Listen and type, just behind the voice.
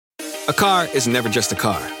A car is never just a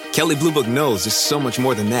car. Kelley Blue Book knows it's so much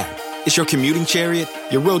more than that. It's your commuting chariot,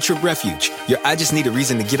 your road trip refuge, your I just need a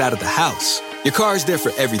reason to get out of the house. Your car is there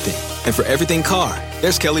for everything. And for everything car,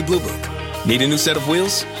 there's Kelley Blue Book. Need a new set of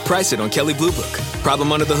wheels? Price it on Kelley Blue Book.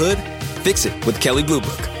 Problem under the hood? Fix it with Kelley Blue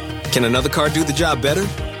Book. Can another car do the job better?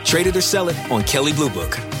 Trade it or sell it on Kelley Blue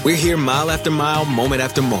Book. We're here mile after mile, moment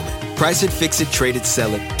after moment. Price it, fix it, trade it,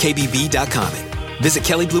 sell it. KBB.com it. Visit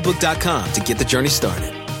KelleyBlueBook.com to get the journey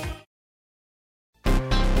started.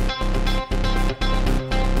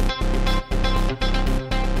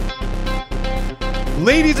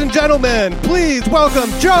 Ladies and gentlemen, please welcome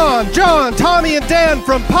John, Tommy, and Dan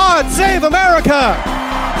from Pod Save America.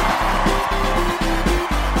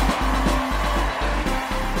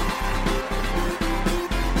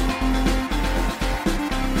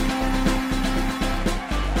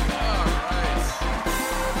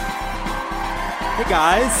 Hey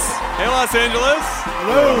guys. Hey Los Angeles.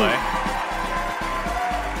 Hello.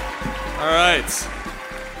 All right.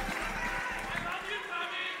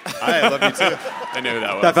 I love you too. I knew who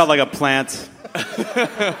that was. That felt like a plant.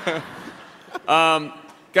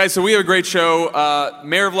 Guys, so we have a great show.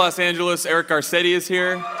 Mayor of Los Angeles, Eric Garcetti is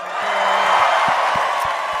here.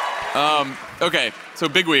 Okay, so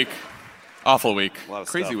big week. Awful week.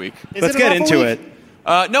 Crazy stuff. week. Let's get into it.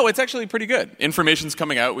 No, it's actually pretty good. Information's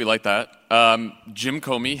coming out. We like that. Jim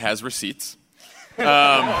Comey has receipts, which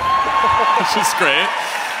is great.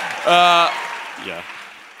 Yeah.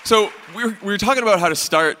 So we were talking about how to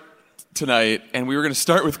start tonight, and we were going to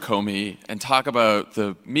start with Comey and talk about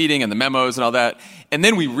the meeting and the memos and all that. And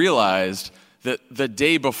then we realized that the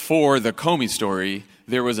day before the Comey story,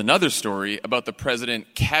 there was another story about the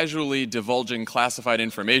president casually divulging classified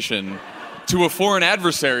information to a foreign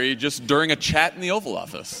adversary just during a chat in the Oval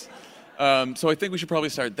Office. So I think we should probably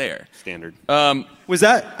start there. Standard. Was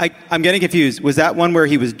that, I'm getting confused, was that one where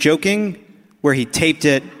he was joking, where he taped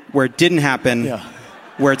it, where it didn't happen,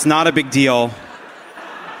 where it's not a big deal,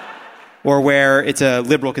 or where it's a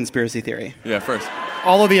liberal conspiracy theory? Yeah, first.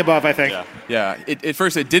 All of the above, I think. Yeah. At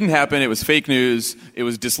first, it didn't happen. It was fake news. It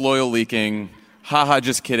was disloyal leaking. Haha,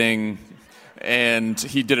 just kidding. And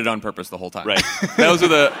he did it on purpose the whole time. Right. Those are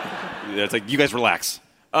the... It's like, you guys relax.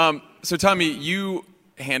 So, Tommy, you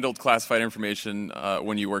handled classified information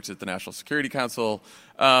when you worked at the National Security Council.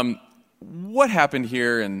 What happened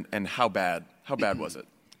here, and how bad was it?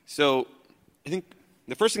 So I think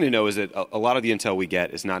the first thing to know is that a lot of the intel we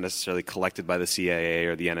get is not necessarily collected by the CIA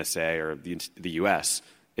or the NSA or the U.S.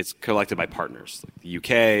 It's collected by partners, like the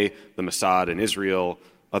U.K., the Mossad in Israel,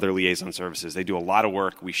 other liaison services. They do a lot of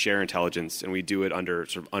work. We share intelligence, and we do it under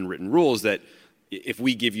sort of unwritten rules that if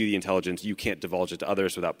we give you the intelligence, you can't divulge it to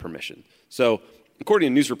others without permission. So according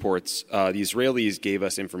to news reports, the Israelis gave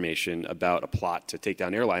us information about a plot to take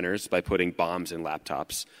down airliners by putting bombs in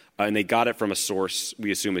laptops. And they got it from a source,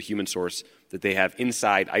 we assume a human source, that they have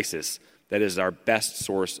inside ISIS. That is our best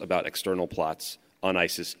source about external plots on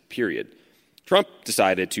ISIS, period. Trump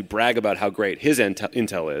decided to brag about how great his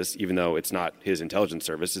intel is, even though it's not his intelligence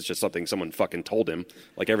service. It's just something someone fucking told him,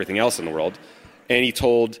 like everything else in the world. And he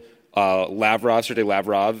told Sergei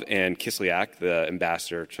Lavrov and Kislyak, the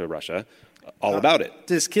ambassador to Russia, all about it.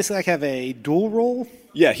 Does Kislyak have a dual role?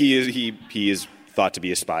 Yeah, he is thought to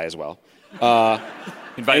be a spy as well.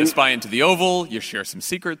 Invite a spy into the Oval, you share some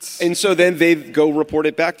secrets. And so then they go report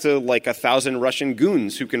it back to like 1,000 Russian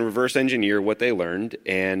goons who can reverse engineer what they learned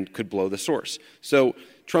and could blow the source. So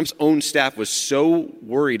Trump's own staff was so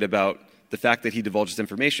worried about the fact that he divulged this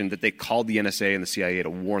information that they called the NSA and the CIA to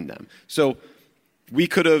warn them. So we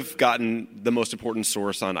could have gotten the most important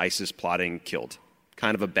source on ISIS plotting killed.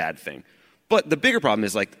 Kind of a bad thing. But the bigger problem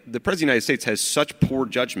is, like, the President of the United States has such poor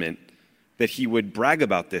judgment that he would brag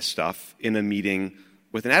about this stuff in a meeting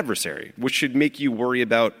with an adversary, which should make you worry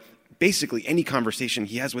about basically any conversation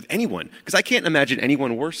he has with anyone. Because I can't imagine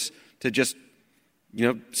anyone worse to just,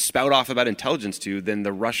 spout off about intelligence to than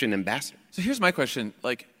the Russian ambassador. So here's my question.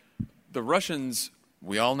 Like, the Russians,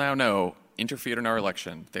 we all now know, interfered in our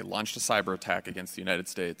election. They launched a cyber attack against the United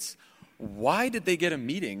States. Why did they get a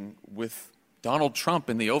meeting with Donald Trump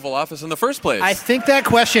in the Oval Office in the first place? I think that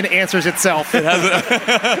question answers itself. It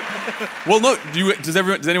hasn't. Well, no. Does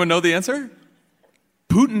anyone know the answer?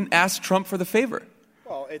 Putin asked Trump for the favor.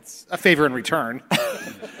 Well, it's a favor in return.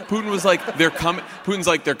 Putin was like, Putin's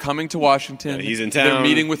like, they're coming to Washington. Yeah, he's in town. They're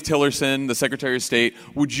meeting with Tillerson, the Secretary of State.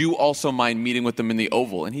 Would you also mind meeting with them in the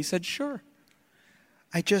Oval? And he said, sure.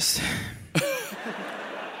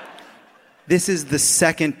 This is the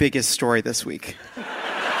second biggest story this week.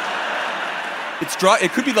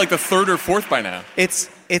 It could be like the third or fourth by now. It's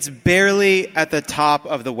barely at the top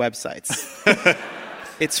of the websites.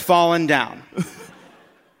 It's fallen down.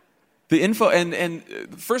 The info and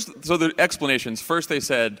first, so the explanations. First, they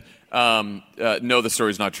said, no, the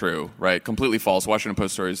story's not true, right? Completely false. Washington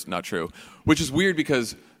Post story is not true, which is weird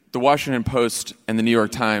because the Washington Post and the New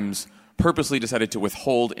York Times purposely decided to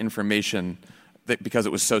withhold information because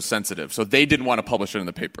it was so sensitive. So they didn't want to publish it in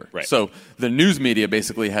the paper. Right. So the news media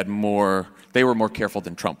basically they were more careful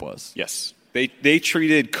than Trump was. Yes. They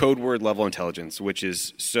treated code word level intelligence, which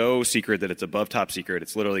is so secret that it's above top secret.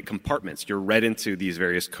 It's literally compartments. You're read into these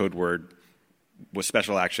various code word with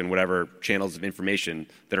special action, whatever channels of information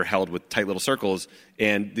that are held with tight little circles.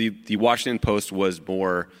 And the Washington Post was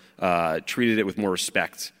more treated it with more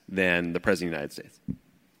respect than the President of the United States.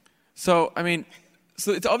 So, I mean,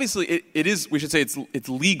 it's obviously, it is, we should say it's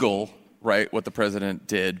legal, right, what the president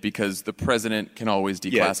did, because the president can always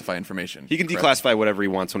declassify information. He can declassify whatever he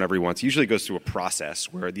wants whenever he wants. Usually it goes through a process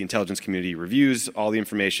where the intelligence community reviews all the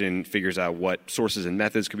information, figures out what sources and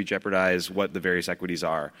methods could be jeopardized, what the various equities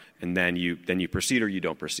are, and then you proceed or you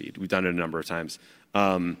don't proceed. We've done it a number of times.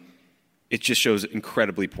 It just shows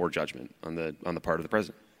incredibly poor judgment on the part of the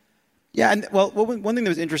president. Yeah, and well, one thing that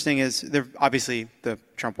was interesting is obviously the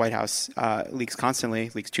Trump White House leaks constantly,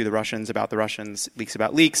 leaks to the Russians, leaks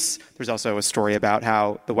about leaks. There's also a story about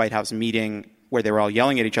how the White House meeting where they were all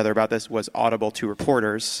yelling at each other about this was audible to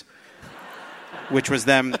reporters, which was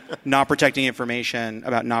them not protecting information,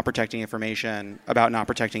 about not protecting information, about not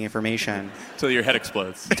protecting information. Until your head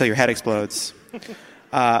explodes.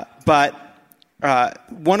 But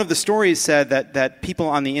one of the stories said that people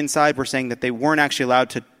on the inside were saying that they weren't actually allowed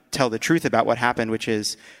to tell the truth about what happened, which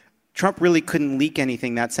is Trump really couldn't leak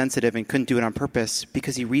anything that sensitive and couldn't do it on purpose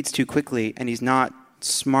because he reads too quickly and he's not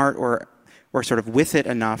smart or sort of with it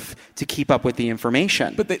enough to keep up with the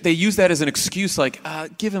information. But they use that as an excuse, like,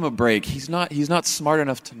 give him a break. He's not smart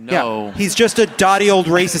enough to know. Yeah, he's just a dotty old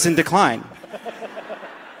racist in decline.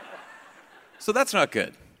 So that's not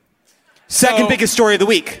good. Second biggest story of the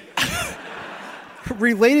week.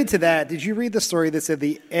 Related to that, did you read the story that said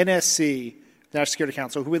the NSC, National Security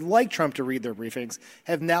Council, who would like Trump to read their briefings,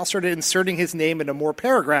 have now started inserting his name into more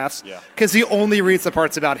paragraphs because he only reads the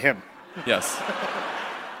parts about him? Yes.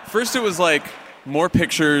 First it was like more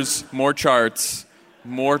pictures, more charts,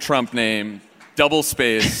 more Trump name, double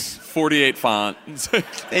space, 48 font.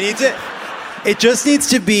 It just needs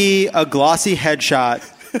to be a glossy headshot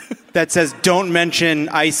that says, "Don't mention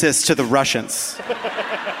ISIS to the Russians."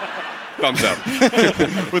 Thumbs up.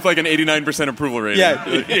 With like an 89% approval rating.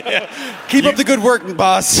 Yeah. Keep up the good work,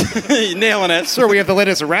 boss. You're nailing it. Sir, we have the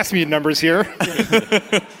latest Rasmussen numbers here.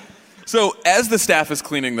 So as the staff is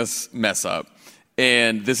cleaning this mess up,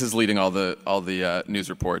 and this is leading all the news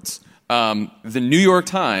reports, the New York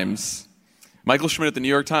Times, Michael Schmidt at the New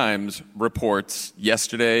York Times reports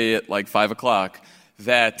yesterday at like 5 o'clock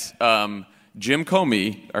that Jim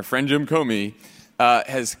Comey, our friend Jim Comey,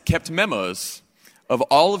 has kept memos of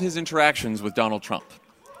all of his interactions with Donald Trump.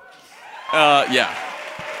 Yeah.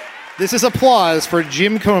 This is applause for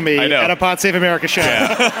Jim Comey at a Pod Save America show.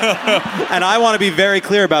 Yeah. And I want to be very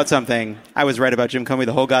clear about something. I was right about Jim Comey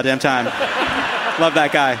the whole goddamn time. Love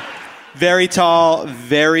that guy. Very tall,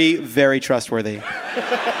 very, very trustworthy.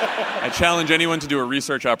 I challenge anyone to do a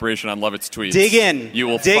research operation on Lovett's tweets. Dig in. You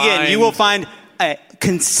will find a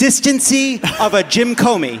consistency of a Jim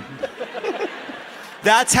Comey.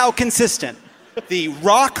 That's how consistent. The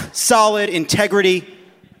rock-solid integrity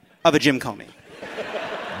of a Jim Comey.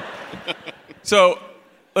 So,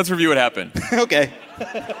 let's review what happened. Okay.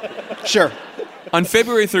 Sure. On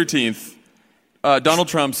February 13th, Donald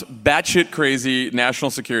Trump's batshit crazy national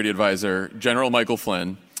security advisor, General Michael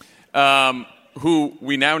Flynn, who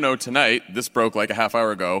we now know tonight, this broke like a half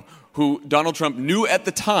hour ago, who Donald Trump knew at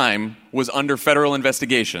the time was under federal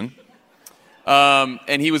investigation.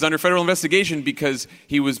 And he was under federal investigation because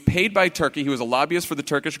he was paid by Turkey. He was a lobbyist for the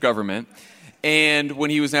Turkish government. And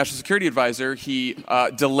when he was national security advisor, he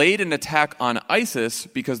delayed an attack on ISIS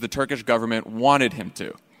because the Turkish government wanted him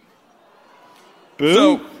to. Boo.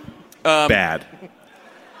 So, bad.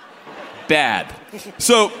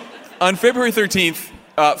 So on February 13th,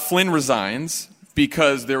 Flynn resigns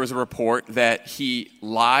because there was a report that he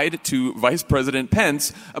lied to Vice President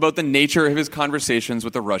Pence about the nature of his conversations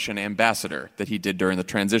with the Russian ambassador that he did during the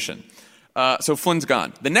transition. So Flynn's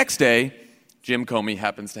gone. The next day, Jim Comey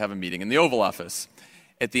happens to have a meeting in the Oval Office.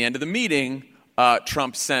 At the end of the meeting,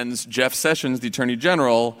 Trump sends Jeff Sessions, the Attorney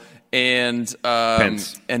General, and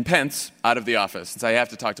Pence out of the office and says, I have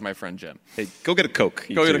to talk to my friend Jim. Hey, go get a Coke.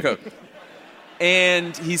 Go get a Coke.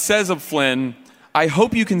 And he says of Flynn, I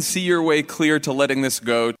hope you can see your way clear to letting this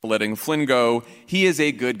go, to letting Flynn go. He is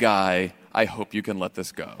a good guy. I hope you can let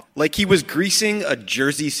this go. Like he was greasing a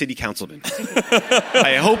Jersey city councilman.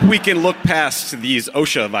 I hope we can look past these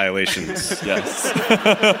OSHA violations. Yes.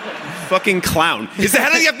 Fucking clown. He's the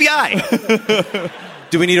head of the FBI.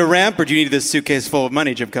 Do we need a ramp, or do you need this suitcase full of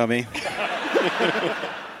money, Jim Comey?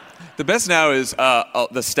 The best now is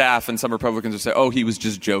the staff and some Republicans will say, "Oh, he was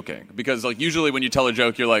just joking," because like usually when you tell a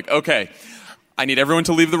joke, you're like, "Okay, I need everyone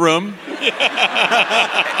to leave the room.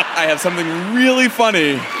 I have something really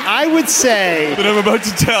funny I would say that I'm about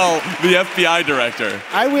to tell the FBI director."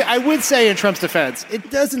 I would say in Trump's defense, it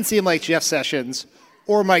doesn't seem like Jeff Sessions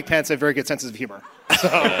or Mike Pence have very good senses of humor.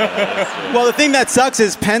 Well, the thing that sucks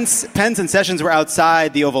is Pence and Sessions were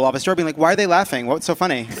outside the Oval Office door being like, why are they laughing? What's so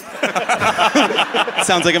funny?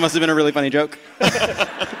 Sounds like it must have been a really funny joke.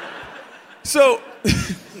 So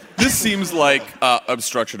this seems like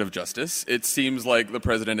obstruction of justice. It seems like the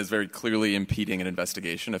president is very clearly impeding an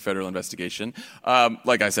investigation, a federal investigation.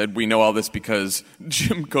 Like I said, we know all this because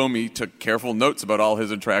Jim Comey took careful notes about all his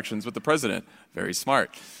interactions with the president. Very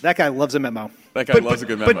smart. That guy loves a memo. That guy loves a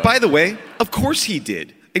good memo. But by the way, of course he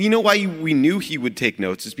did. And you know why we knew he would take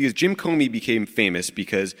notes? Is because Jim Comey became famous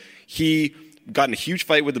because he got in a huge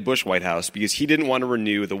fight with the Bush White House because he didn't want to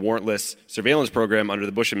renew the warrantless surveillance program under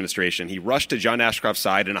the Bush administration. He rushed to John Ashcroft's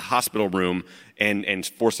side in a hospital room and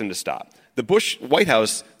forced him to stop. The Bush White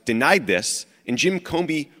House denied this, and Jim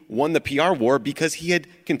Comey won the PR war because he had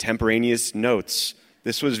contemporaneous notes.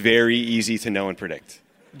 This was very easy to know and predict.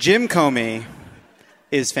 Jim Comey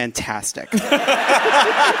is fantastic.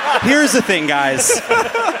 Here's the thing, guys.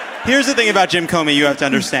 Here's the thing about Jim Comey you have to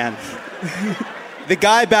understand. The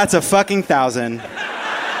guy bats a fucking 1,000.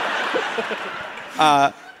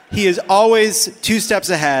 He is always 2 steps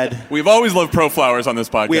ahead. We've always loved Pro Flowers on this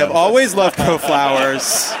podcast. We have always loved Pro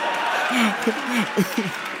Flowers.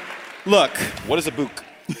 Look. What is a book?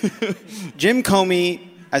 Jim Comey,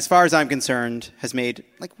 as far as I'm concerned, has made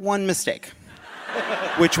like one mistake,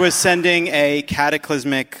 which was sending a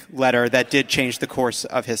cataclysmic letter that did change the course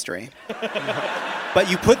of history. But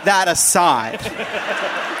you put that aside.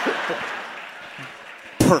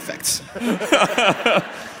 Perfect.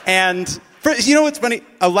 And you know what's funny?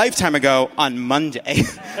 A lifetime ago on Monday,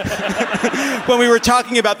 when we were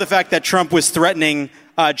talking about the fact that Trump was threatening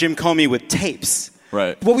Jim Comey with tapes,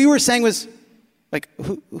 right? What we were saying was, like,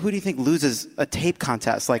 who do you think loses a tape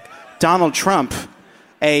contest? Like Donald Trump,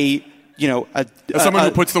 someone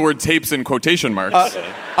who puts the word tapes in quotation marks.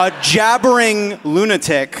 A jabbering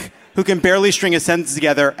lunatic who can barely string a sentence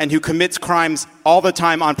together and who commits crimes all the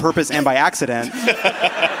time on purpose and by accident.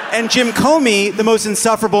 And Jim Comey, the most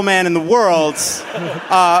insufferable man in the world,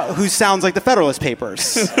 who sounds like the Federalist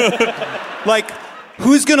Papers. Like,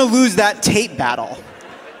 who's going to lose that tape battle?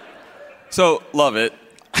 So, love it.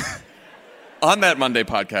 On that Monday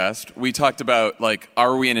podcast, we talked about, like,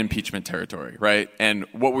 are we in impeachment territory, right? And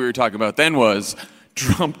what we were talking about then was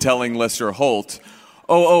Trump telling Lester Holt,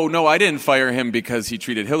 oh, no, I didn't fire him because he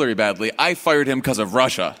treated Hillary badly. I fired him because of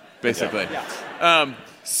Russia, basically. Yeah.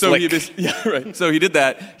 So he did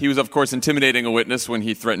that. He was, of course, intimidating a witness when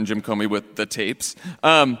he threatened Jim Comey with the tapes.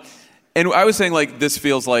 And I was saying, like, this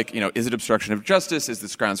feels like, is it obstruction of justice? Is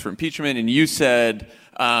this grounds for impeachment? And you said,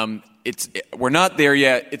 we're not there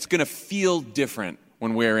yet. It's going to feel different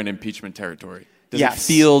when we're in impeachment territory. Does it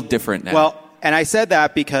feel different now? Well, and I said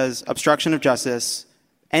that because obstruction of justice,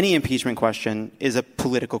 any impeachment question, is a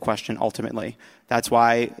political question ultimately. That's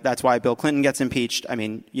why Bill Clinton gets impeached. I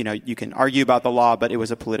mean, you can argue about the law, but it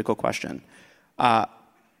was a political question. And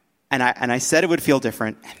I said it would feel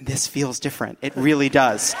different, and this feels different. It really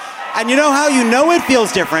does. And you know how you know it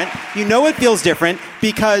feels different? You know it feels different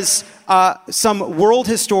because some world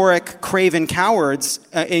historic craven cowards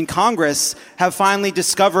in Congress have finally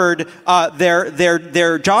discovered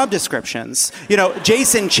their job descriptions.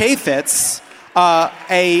 Jason Chaffetz,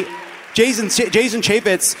 Jason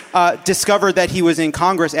Chaffetz discovered that he was in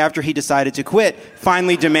Congress after he decided to quit,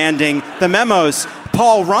 finally demanding the memos.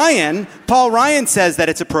 Paul Ryan says that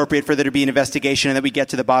it's appropriate for there to be an investigation and that we get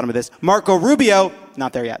to the bottom of this. Marco Rubio,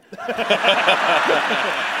 not there yet.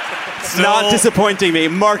 Not disappointing me.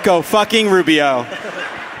 Marco fucking Rubio.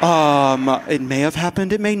 It may have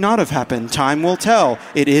happened, it may not have happened. Time will tell.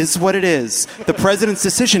 It is what it is. The president's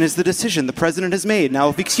decision is the decision the president has made. Now,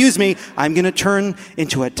 if you excuse me, I'm going to turn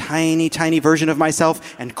into a tiny, tiny version of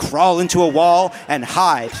myself and crawl into a wall and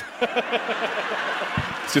hide.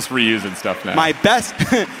 It's just reusing stuff now. My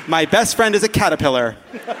best friend is a caterpillar.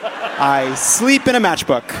 I sleep in a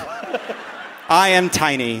matchbook. I am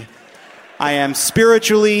tiny. I am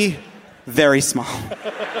spiritually very small.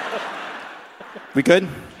 We good?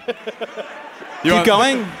 Keep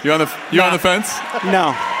going? You on the fence?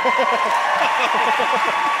 No.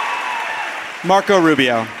 Marco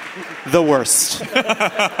Rubio. The worst.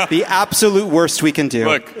 The absolute worst we can do.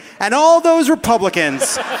 Look. And all those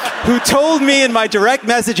Republicans who told me in my direct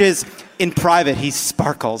messages, in private, he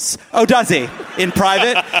sparkles. Oh, does he? In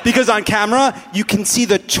private? Because on camera, you can see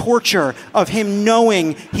the torture of him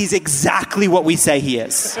knowing he's exactly what we say he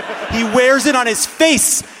is. He wears it on his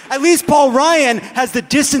face. At least Paul Ryan has the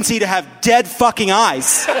decency to have dead fucking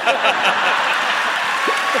eyes.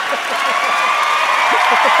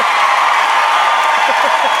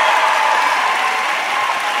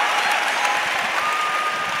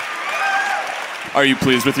 Are you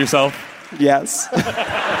pleased with yourself? Yes.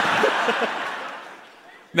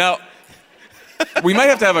 Now, we might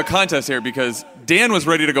have to have a contest here because Dan was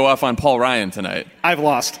ready to go off on Paul Ryan tonight. I've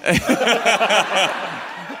lost.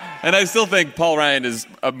 And I still think Paul Ryan is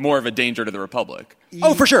more of a danger to the Republic.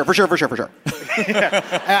 Oh, for sure.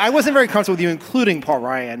 I wasn't very comfortable with you including Paul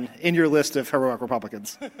Ryan in your list of heroic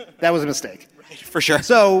Republicans. That was a mistake. For sure.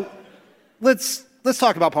 So let's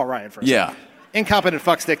talk about Paul Ryan first. Yeah. Incompetent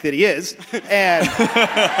fuckstick that he is. And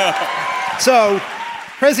so,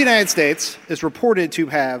 President of the United States is reported to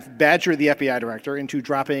have badgered the FBI director into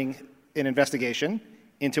dropping an investigation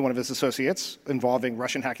into one of his associates involving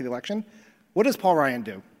Russian hacking the election. What does Paul Ryan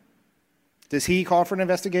do? Does he call for an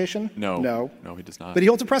investigation? No. No, he does not. But he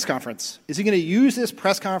holds a press conference. Is he going to use this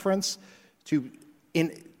press conference to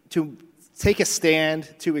take a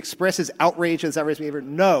stand, to express his outrage at his outrageous behavior?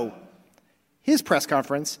 No. His press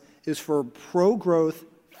conference is for pro-growth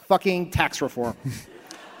fucking tax reform.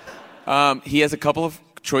 He has a couple of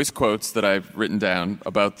choice quotes that I've written down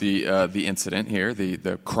about the incident here,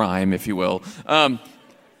 the crime, if you will.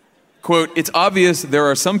 Quote, "It's obvious there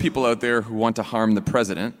are some people out there who want to harm the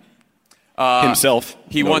president." Himself.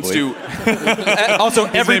 He wants to... Also,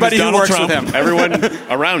 everybody who works with him. Everyone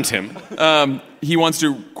around him. He wants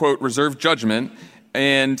to, quote, reserve judgment,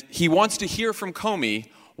 and he wants to hear from Comey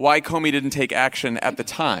why Comey didn't take action at the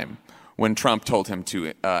time when Trump told him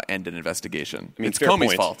to end an investigation. I mean, it's fair Comey's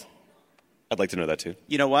point. fault. I'd like to know that, too.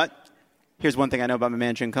 You know what? Here's one thing I know about my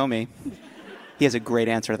man, Jim Comey. He has a great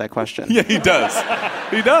answer to that question. Yeah, he does.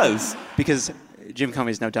 He does. Because Jim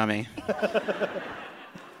Comey's no dummy.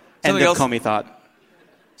 Something End of else- Comey thought.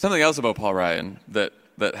 Something else about Paul Ryan that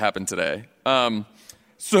happened today.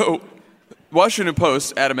 So, Washington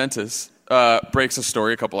Post, Adamentus, breaks a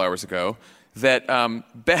story a couple hours ago that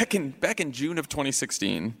back in June of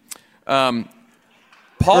 2016, Paul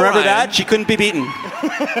Remember Ryan, that? She couldn't be beaten.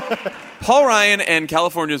 Paul Ryan and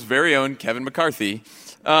California's very own Kevin McCarthy,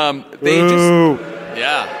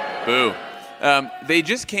 they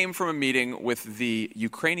just came from a meeting with the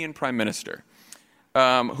Ukrainian Prime Minister,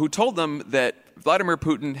 who told them that Vladimir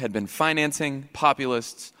Putin had been financing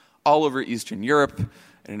populists all over Eastern Europe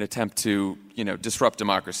in an attempt to, disrupt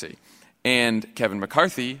democracy. And Kevin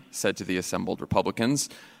McCarthy said to the assembled Republicans,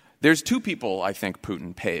 "There's two people I think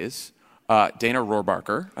Putin pays. Dana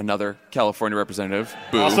Rohrabacher, another California representative,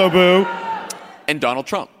 boo, Also boo. and Donald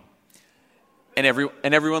Trump." And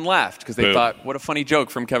everyone laughed because they Boo. thought, what a funny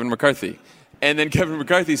joke from Kevin McCarthy. And then Kevin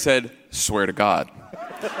McCarthy said, "Swear to God."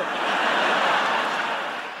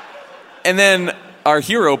 And then our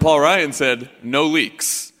hero, Paul Ryan, said, "No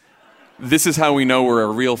leaks. This is how we know we're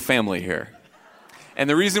a real family here." And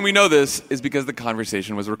the reason we know this is because the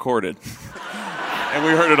conversation was recorded. And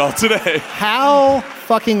we heard it all today. How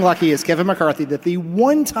fucking lucky is Kevin McCarthy that the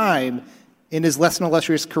one time in his less than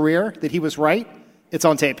illustrious career that he was right, it's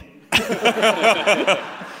on tape.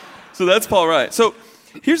 So that's Paul Ryan. So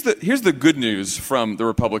here's the good news from the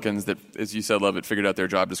Republicans that, as you said, Lovett, figured out their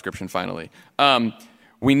job description finally. Jim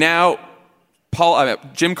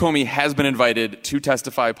Comey has been invited to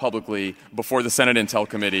testify publicly before the Senate Intel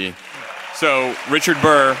Committee. So Richard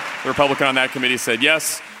Burr, the Republican on that committee, said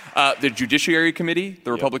yes. The Judiciary Committee,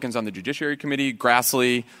 the Republicans on the Judiciary Committee,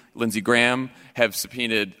 Grassley, Lindsey Graham, have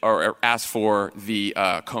subpoenaed or asked for the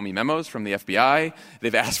Comey memos from the FBI.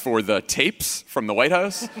 They've asked for the tapes from the White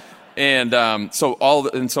House. And so all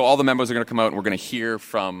the memos are going to come out, and we're going to hear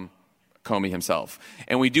from Comey himself.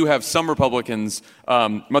 And we do have some Republicans.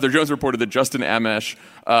 Mother Jones reported that Justin Amash,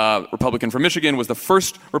 Republican from Michigan, was the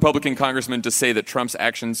first Republican congressman to say that Trump's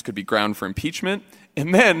actions could be ground for impeachment.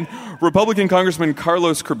 And then Republican Congressman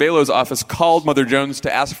Carlos Curbelo's office called Mother Jones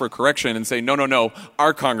to ask for a correction and say, no,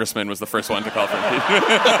 our congressman was the first one to call for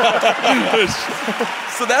impeachment.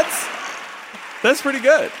 So that's pretty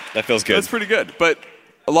good. That feels good. That's pretty good. But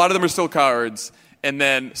a lot of them are still cowards. And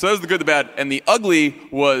then, so that was the good, the bad. And the ugly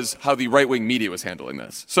was how the right-wing media was handling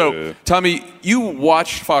this. So, Tommy, you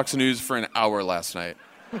watched Fox News for an hour last night.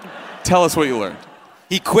 Tell us what you learned.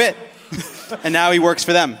 He quit. And now he works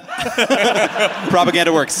for them.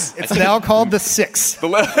 Propaganda works. It's now called the Six.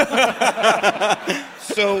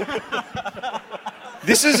 So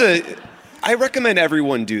this is I recommend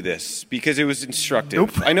everyone do this because it was instructive.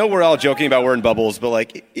 Nope. I know we're all joking about we're in bubbles, but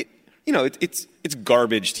like, it's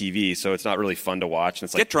garbage TV, so it's not really fun to watch. And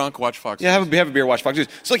it's like, Get drunk, watch Fox yeah, News. have a beer, watch Fox News.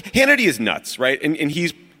 So like, Hannity is nuts, right? And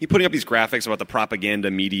he's putting up these graphics about the propaganda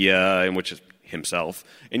media, and which is himself,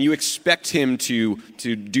 and you expect him to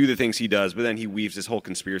do the things he does, but then he weaves this whole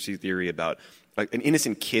conspiracy theory about like an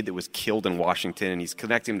innocent kid that was killed in Washington, and he's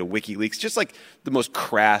connecting him to WikiLeaks, just like the most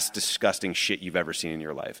crass, disgusting shit you've ever seen in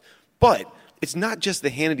your life. But it's not just the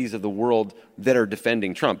Hannitys of the world that are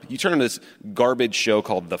defending Trump. You turn on this garbage show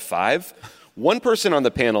called The Five. One person on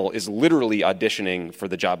the panel is literally auditioning for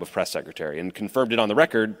the job of press secretary and confirmed it on the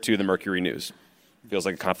record to the Mercury News. Feels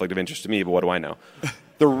like a conflict of interest to me, but what do I know?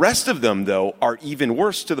 The rest of them, though, are even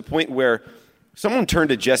worse, to the point where someone turned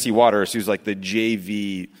to Jesse Waters, who's like the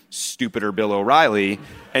JV stupider Bill O'Reilly,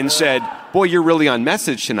 and said, "Boy, you're really on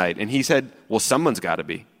message tonight." And he said, "Well, someone's got to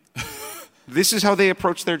be." This is how they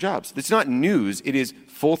approach their jobs. It's not news. It is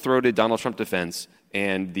full-throated Donald Trump defense,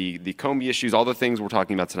 and the Comey issues, all the things we're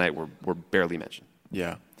talking about tonight were barely mentioned.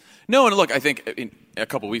 Yeah. No, and look, I think in a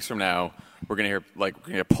couple weeks from now, we're going to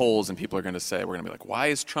hear polls, and people are going to say, we're going to be like, why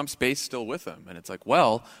is Trump's base still with him? And it's like,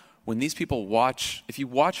 well, when these people if you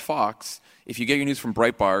watch Fox, if you get your news from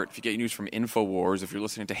Breitbart, if you get your news from InfoWars, if you're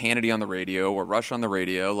listening to Hannity on the radio or Rush on the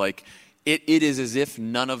radio, like, it is as if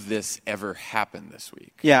none of this ever happened this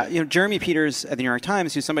week. Yeah, Jeremy Peters at the New York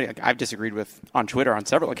Times, who's somebody I've disagreed with on Twitter on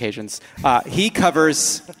several occasions. He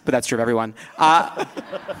covers, but that's true of everyone. What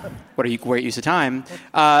are you great use of time?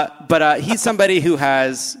 But he's somebody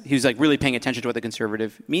who's like really paying attention to what the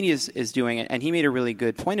conservative media is doing, and he made a really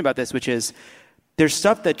good point about this, which is there's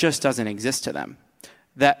stuff that just doesn't exist to them.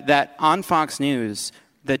 That on Fox News,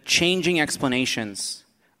 the changing explanations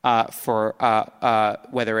for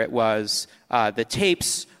whether it was the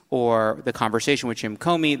tapes or the conversation with Jim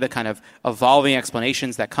Comey, the kind of evolving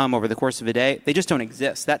explanations that come over the course of a day, they just don't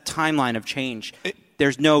exist. That timeline of change,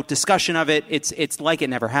 there's no discussion of it. It's like it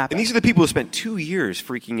never happened. And these are the people who spent 2 years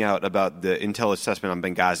freaking out about the intel assessment on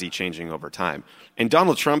Benghazi changing over time. And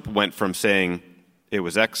Donald Trump went from saying it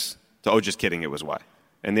was X to, oh, just kidding, it was Y.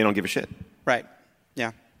 And they don't give a shit. Right.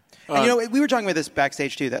 Yeah. And, we were talking about this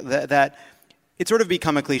backstage, too, that it's sort of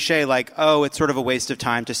become a cliche, like, oh, it's sort of a waste of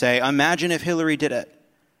time to say, imagine if Hillary did it.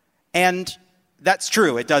 And that's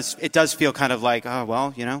true. It does feel kind of like, oh,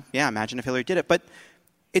 well, yeah, imagine if Hillary did it. But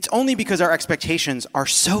it's only because our expectations are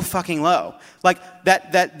so fucking low. Like,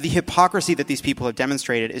 that the hypocrisy that these people have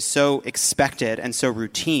demonstrated is so expected and so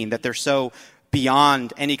routine that they're so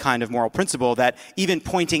beyond any kind of moral principle that even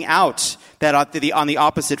pointing out that on the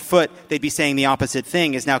opposite foot they'd be saying the opposite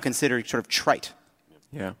thing is now considered sort of trite.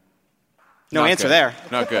 Yeah. No Not answer good. there.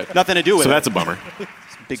 Not good. Nothing to do with it. So that's a bummer.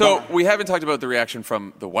 So we haven't talked about the reaction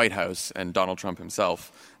from the White House and Donald Trump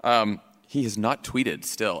himself. He has not tweeted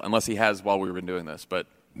still, unless he has while we've been doing this, but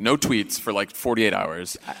no tweets for like 48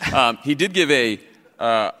 hours. He did give a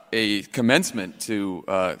commencement to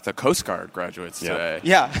the Coast Guard graduates today.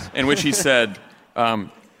 Yeah. In which he said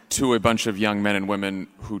to a bunch of young men and women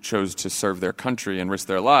who chose to serve their country and risk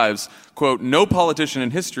their lives, quote, "No politician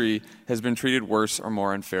in history has been treated worse or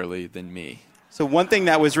more unfairly than me." So one thing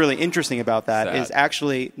that was really interesting about that is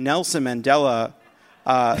actually Nelson Mandela,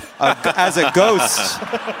 as a ghost,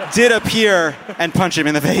 did appear and punch him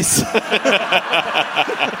in the face.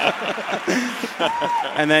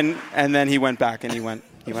 and then he went back and he went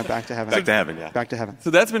back to heaven. Back to heaven, yeah. Back to heaven. So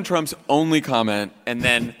that's been Trump's only comment, and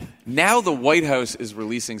then now the White House is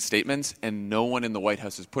releasing statements, and no one in the White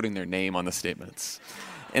House is putting their name on the statements.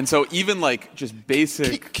 And so even like just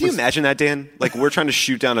basic... Can you imagine that, Dan? Like, we're trying to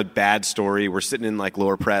shoot down a bad story. We're sitting in like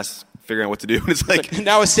lower press figuring out what to do. And it's like...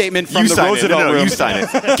 Now a statement from the the Roosevelt room. You sign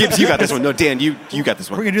it. Gibbs, you got this one. No, Dan, you got this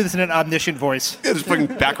one. We're going to do this in an omniscient voice. Yeah, there's fucking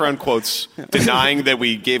background quotes denying that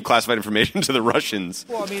we gave classified information to the Russians.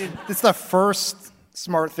 Well, I mean, it's the first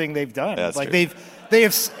smart thing they've done. Yeah, that's like true. I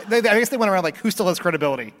guess they went around like, who still has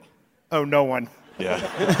credibility? Oh, no one. Yeah.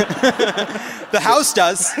 The House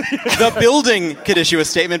does. The building could issue a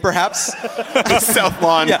statement, perhaps. South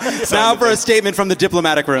Lawn. Yeah. Now for a statement from the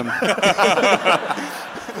diplomatic room.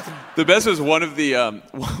 The best was one of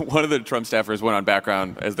the Trump staffers went on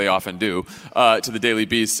background, as they often do, to the Daily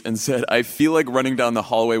Beast and said, "I feel like running down the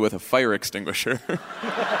hallway with a fire extinguisher."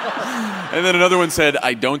 And then another one said,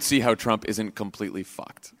 "I don't see how Trump isn't completely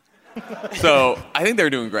fucked." So I think they're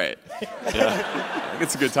doing great. Yeah. I think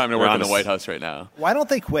it's a good time to work in the White House right now. Why don't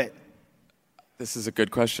they quit? This is a good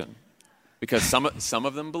question, because some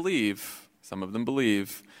of them believe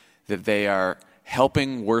that they are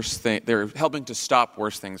helping they're helping to stop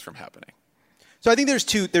worse things from happening. So I think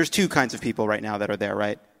there's two kinds of people right now that are there,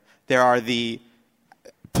 right? There are the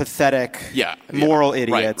pathetic, moral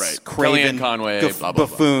idiots, right. craven Kellyanne Conway, blah, blah, blah.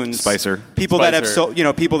 buffoons, Spicer. people that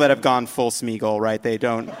have people that have gone full Smeagol, right? They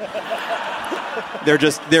don't.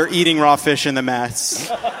 They're eating raw fish in the mess.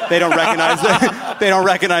 They don't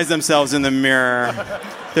recognize themselves in the mirror.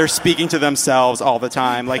 They're speaking to themselves all the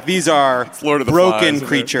time. Like, these are Lord of the broken Flies,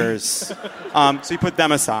 creatures. So you put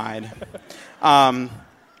them aside.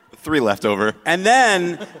 3 left over. And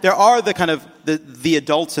then there are the kind of the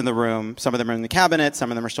adults in the room. Some of them are in the cabinet.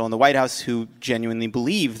 Some of them are still in the White House who genuinely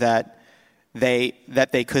believe that they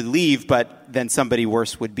could leave, but then somebody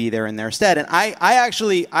worse would be there in their stead. And I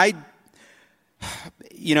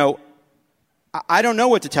don't know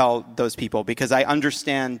what to tell those people because I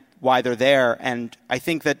understand why they're there. And I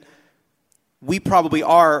think that we probably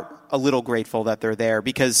are a little grateful that they're there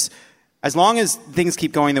because as long as things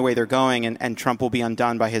keep going the way they're going and Trump will be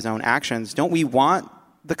undone by his own actions, don't we want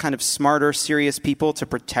the kind of smarter, serious people to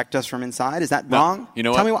protect us from inside? Is that wrong? You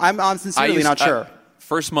know Tell what? me, I'm sincerely not sure.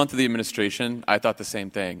 First month of the administration, I thought the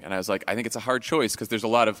same thing. And I was like, I think it's a hard choice because there's a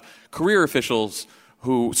lot of career officials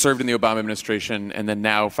who served in the Obama administration and then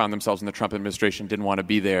now found themselves in the Trump administration, didn't want to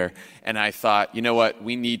be there. And I thought, you know what?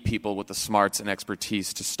 We need people with the smarts and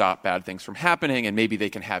expertise to stop bad things from happening, and maybe they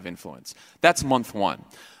can have influence. That's month one.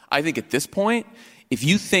 I think at this point, if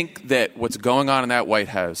you think that what's going on in that White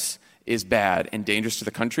House is bad and dangerous to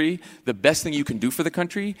the country, the best thing you can do for the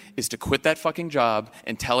country is to quit that fucking job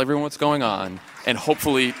and tell everyone what's going on and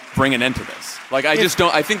hopefully bring an end to this. Like, I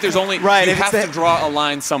think there's only, right, you have to draw a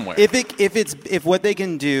line somewhere. If what they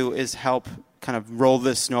can do is help kind of roll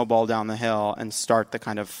this snowball down the hill and start the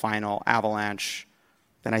kind of final avalanche,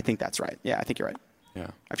 then I think that's right. Yeah, I think you're right. Yeah.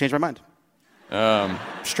 I've changed my mind.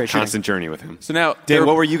 Straight Constant journey with him. So now, Dan,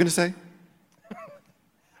 what were you going to say?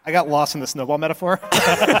 I got lost in the snowball metaphor.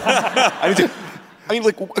 I mean,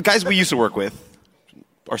 like, guys we used to work with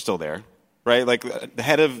are still there, right? Like, the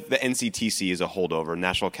head of the NCTC is a holdover,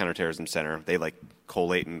 National Counterterrorism Center. They, like,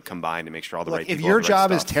 collate and combine to make sure all the right people if your have the right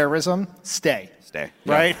job is stuff. terrorism, stay.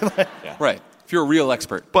 Right? Yeah. Right. If you're a real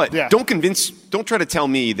expert. But Yeah. don't try to tell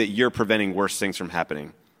me that you're preventing worse things from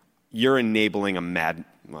happening. You're enabling a madman.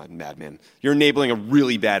 You're enabling a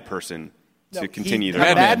really bad person to continue to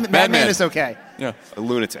Madman is okay. Yeah. a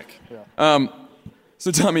lunatic.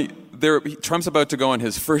 So Tommy, Trump's about to go on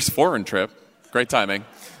his first foreign trip. Great timing.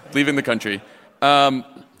 Leaving the country. How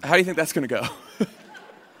do you think that's going to go?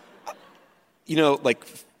 You know, like,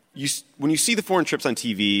 when you see the foreign trips on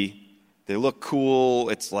TV, they look cool.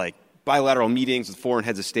 It's like bilateral meetings with foreign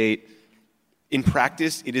heads of state. In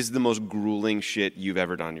practice, it is the most grueling shit you've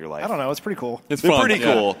ever done in your life. I don't know. It's pretty cool. It's They're fun, pretty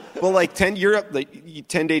yeah. cool. Well, like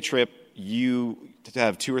 10-day trip, you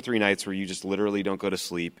have 2 or 3 nights where you just literally don't go to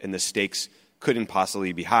sleep, and the stakes couldn't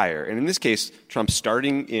possibly be higher. And in this case, Trump's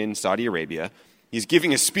starting in Saudi Arabia. He's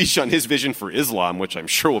giving a speech on his vision for Islam, which I'm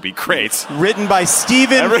sure will be great. Written by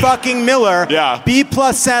Stephen fucking Miller. Yeah. B+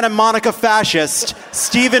 Santa Monica fascist,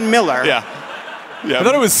 Stephen Miller. Yeah. I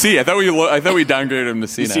thought it was C. I thought we downgraded him to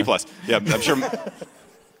C now. C+. Yeah, I'm sure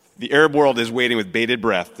the Arab world is waiting with bated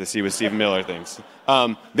breath to see what Stephen Miller thinks.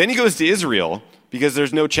 Then he goes to Israel because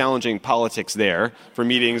there's no challenging politics there for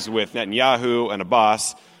meetings with Netanyahu and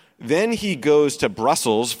Abbas. Then he goes to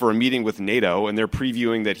Brussels for a meeting with NATO, and they're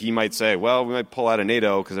previewing that he might say, well, we might pull out of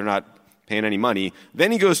NATO because they're not paying any money.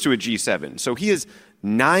 Then he goes to a G7. So he has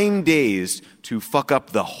 9 days to fuck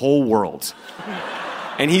up the whole world.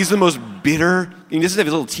 And he's the most bitter. He doesn't have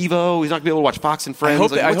his little TiVo. He's not going to be able to watch Fox and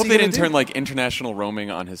Friends. I hope they didn't turn like international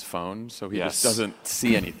roaming on his phone, so he just doesn't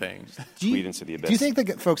see anything. Tweet into the abyss. Do you think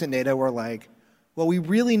the folks at NATO were like, well, we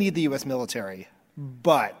really need the U.S. military,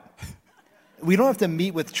 but we don't have to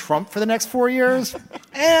meet with Trump for the next 4 years?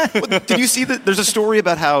 Did you see that? There's a story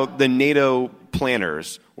about how the NATO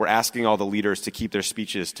planners were asking all the leaders to keep their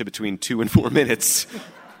speeches to between 2 and 4 minutes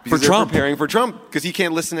For Trump. preparing for Trump because he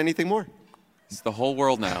can't listen to anything more. It's the whole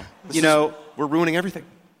world now. We're ruining everything.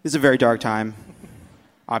 This is a very dark time,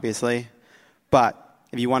 obviously. But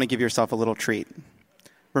if you want to give yourself a little treat,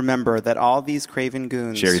 remember that all these craven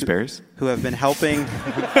goons Sherry's Berries? who have been helping.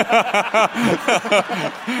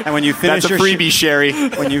 And when you finish That's a freebie, Sherry.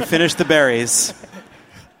 when you finish the berries,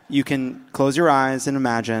 you can close your eyes and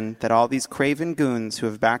imagine that all these craven goons who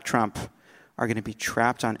have backed Trump are going to be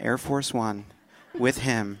trapped on Air Force One with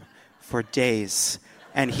him for days.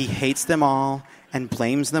 And he hates them all and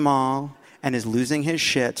blames them all and is losing his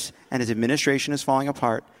shit and his administration is falling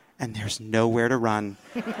apart and there's nowhere to run.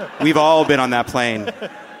 We've all been on that plane.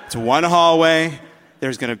 It's one hallway.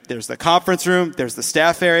 There's the conference room. There's the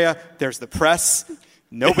staff area. There's the press.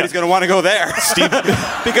 nobody's going to want to go there.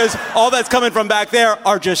 Because all that's coming from back there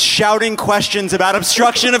are just shouting questions about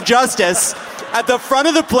obstruction of justice. At the front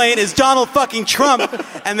of the plane is Donald fucking Trump.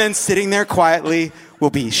 And then sitting there quietly will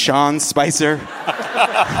be Sean Spicer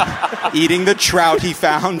eating the trout he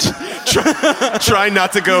found. Trying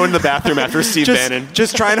not to go in the bathroom after Steve Bannon.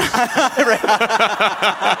 Just trying to...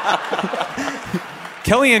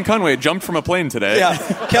 Kellyanne Conway jumped from a plane today. Yeah.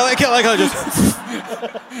 Kelly just...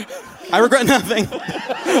 I regret nothing.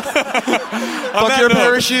 Fuck your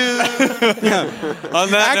parachute. Yeah.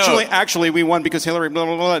 On that Actually, we won because Hillary blah,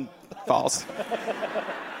 blah, blah, false.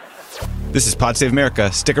 This is Pod Save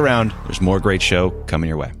America. Stick around. There's more great show coming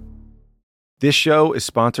your way. This show is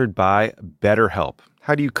sponsored by BetterHelp.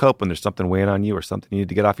 How do you cope when there's something weighing on you or something you need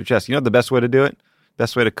to get off your chest? You know the best way to do it?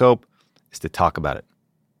 Best way to cope is to talk about it.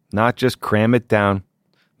 Not just cram it down,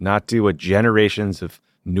 not do what generations of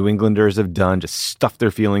New Englanders have done, just stuff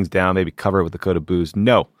their feelings down, maybe cover it with a coat of booze.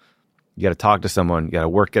 No. You got to talk to someone. You got to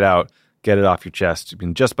work it out, get it off your chest.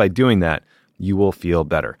 And just by doing that, you will feel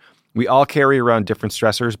better. We all carry around different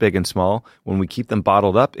stressors, big and small. When we keep them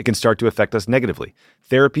bottled up, it can start to affect us negatively.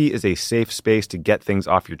 Therapy is a safe space to get things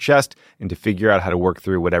off your chest and to figure out how to work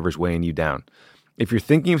through whatever's weighing you down. If you're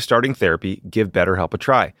thinking of starting therapy, give BetterHelp a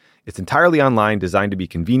try. It's entirely online, designed to be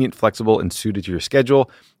convenient, flexible, and suited to your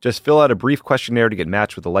schedule. Just fill out a brief questionnaire to get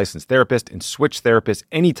matched with a licensed therapist and switch therapists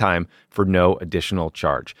anytime for no additional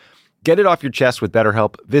charge. Get it off your chest with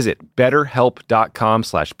BetterHelp. Visit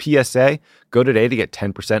betterhelp.com/PSA. Go today to get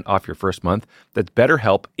 10% off your first month. That's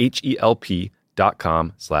BetterHelp,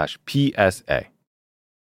 HELP.com/PSA.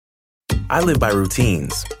 I live by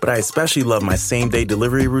routines, but I especially love my same-day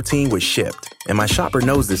delivery routine with Shipt. And my shopper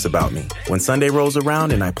knows this about me. When Sunday rolls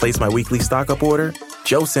around and I place my weekly stock-up order,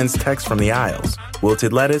 Joe sends texts from the aisles.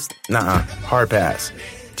 Wilted lettuce? Nuh-uh, hard pass.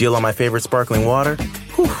 Deal on my favorite sparkling water?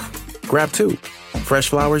 Whew, grab two. Fresh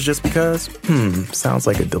flowers just because? Sounds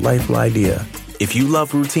like a delightful idea. If you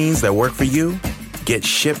love routines that work for you, get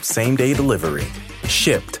Shipt same-day delivery.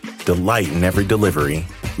 Shipt, delight in every delivery.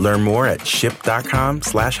 Learn more at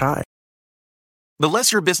shipt.com/hi. The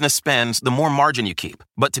less your business spends, the more margin you keep.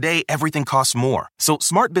 But today, everything costs more. So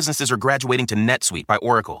smart businesses are graduating to NetSuite by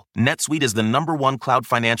Oracle. NetSuite is the #1 cloud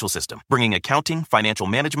financial system, bringing accounting, financial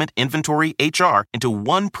management, inventory, HR into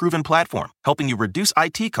one proven platform, helping you reduce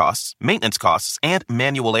IT costs, maintenance costs, and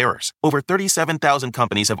manual errors. Over 37,000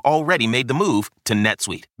 companies have already made the move to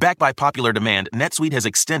NetSuite. Backed by popular demand, NetSuite has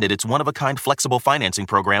extended its one-of-a-kind flexible financing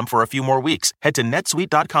program for a few more weeks. Head to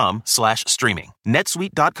netsuite.com/streaming.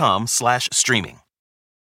 netsuite.com/streaming.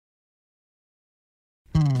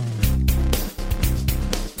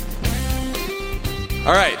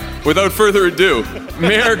 All right, without further ado,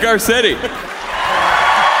 Mayor Garcetti.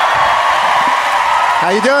 How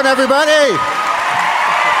you doing, everybody?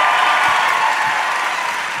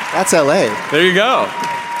 That's LA. There you go.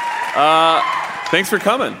 Thanks for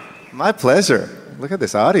coming. My pleasure. Look at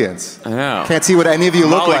this audience. I know. Can't see what any of you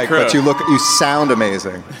look Molly like, Crew. but you sound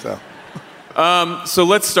amazing. So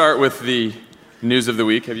let's start with the news of the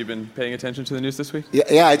week. Have you been paying attention to the news this week?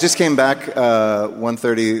 Yeah, I just came back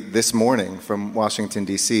 1:30 this morning from Washington,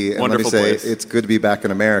 D.C., and Wonderful let me say, place. it's good to be back in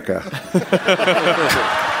America.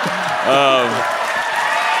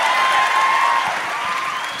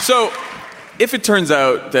 So if it turns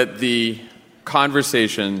out that the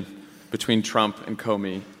conversation between Trump and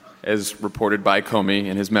Comey, as reported by Comey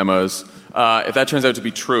in his memos, if that turns out to be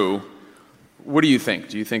true, what do you think?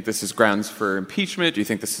 Do you think this is grounds for impeachment? Do you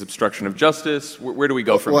think this is obstruction of justice? Where do we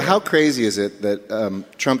go from here? Well, how crazy is it that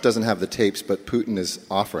Trump doesn't have the tapes, but Putin is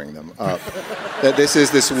offering them up? That this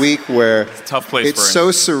is this week where it's a tough place it's so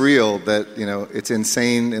surreal that, it's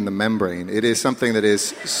insane in the membrane. It is something that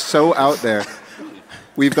is so out there.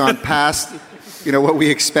 We've gone past, what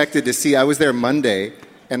we expected to see. I was there Monday,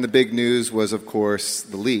 and the big news was, of course,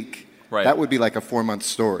 the leak. Right. That would be like a 4-month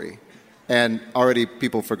story. And already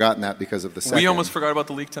people have forgotten that because of the second. We almost forgot about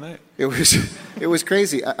the leak tonight. It was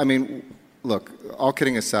crazy. I mean, look, all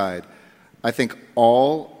kidding aside, I think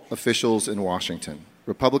all officials in Washington,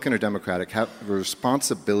 Republican or Democratic, have a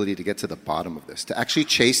responsibility to get to the bottom of this, to actually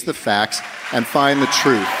chase the facts and find the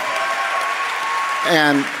truth.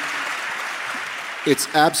 And it's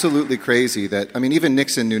absolutely crazy that, even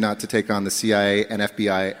Nixon knew not to take on the CIA and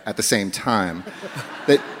FBI at the same time,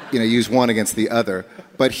 that, use one against the other.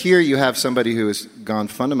 But here you have somebody who has gone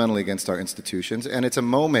fundamentally against our institutions, and it's a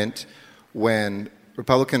moment when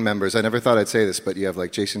Republican members, I never thought I'd say this, but you have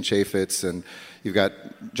like Jason Chaffetz and you've got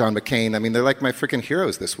John McCain. They're like my freaking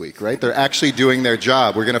heroes this week, right? They're actually doing their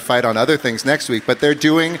job. We're going to fight on other things next week, but they're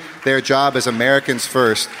doing their job as Americans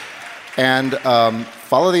first. And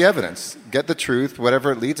follow the evidence, get the truth,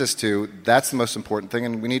 whatever it leads us to. That's the most important thing,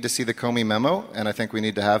 and we need to see the Comey memo, and I think we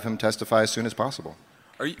need to have him testify as soon as possible.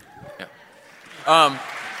 Are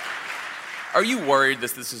you worried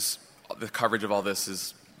this is the coverage of all this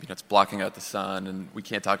is it's blocking out the sun and we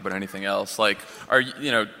can't talk about anything else? Like,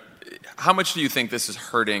 how much do you think this is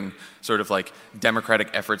hurting sort of like Democratic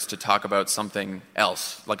efforts to talk about something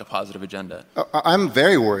else, like a positive agenda? I'm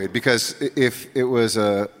very worried because if it was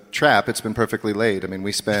a trap, it's been perfectly laid. I mean,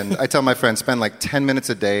 I tell my friends, spend like 10 minutes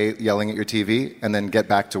a day yelling at your TV and then get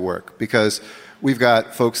back to work because we've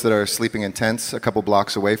got folks that are sleeping in tents a couple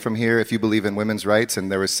blocks away from here. If you believe in women's rights,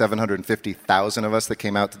 and there was 750,000 of us that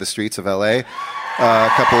came out to the streets of LA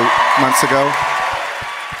a couple months ago.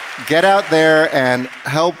 Get out there and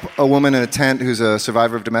help a woman in a tent who's a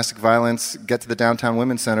survivor of domestic violence get to the Downtown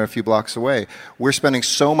Women's Center a few blocks away. We're spending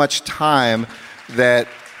so much time that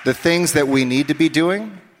the things that we need to be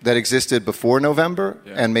doing that existed before November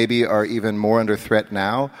and maybe are even more under threat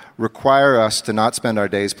now require us to not spend our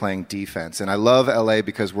days playing defense. And I love LA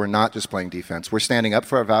because we're not just playing defense. We're standing up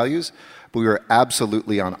for our values, but we are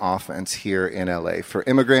absolutely on offense here in LA for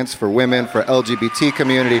immigrants, for women, for LGBT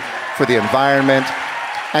community, for the environment,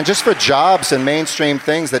 and just for jobs and mainstream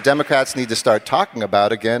things that Democrats need to start talking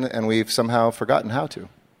about again, and we've somehow forgotten how to.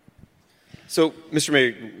 So, Mr.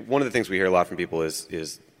 Mayor, one of the things we hear a lot from people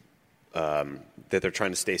is that they're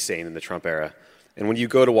trying to stay sane in the Trump era. And when you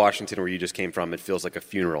go to Washington, where you just came from, it feels like a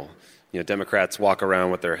funeral. Democrats walk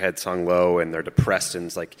around with their heads hung low and they're depressed. And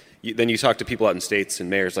it's like, then you talk to people out in states and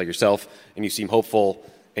mayors like yourself, and you seem hopeful,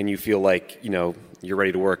 and you feel like you're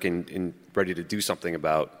ready to work and ready to do something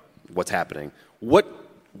about what's happening.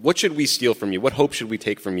 What should we steal from you? What hope should we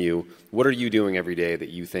take from you? What are you doing every day that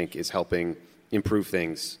you think is helping improve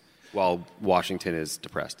things while Washington is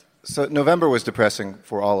depressed? So November was depressing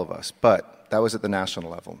for all of us, but that was at the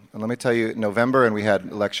national level. And let me tell you, November, and we had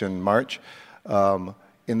election March.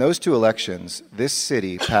 In those two elections, this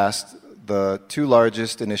city passed the two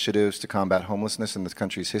largest initiatives to combat homelessness in this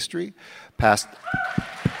country's history, passed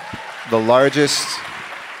the largest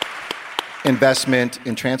investment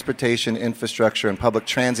in transportation, infrastructure, and public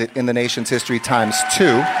transit in the nation's history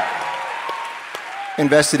 ×2,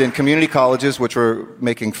 invested in community colleges, which we're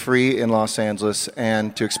making free in Los Angeles,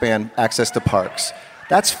 and to expand access to parks.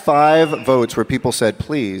 That's 5 votes where people said,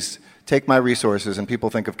 please, take my resources, and people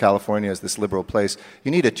think of California as this liberal place.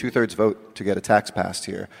 You need a 2/3 vote to get a tax passed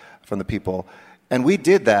here from the people. And we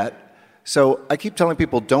did that. So I keep telling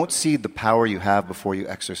people, don't cede the power you have before you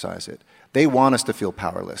exercise it. They want us to feel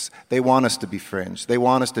powerless. They want us to be fringe. They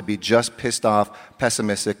want us to be just pissed off,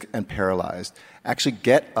 pessimistic, and paralyzed. Actually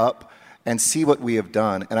get up and see what we have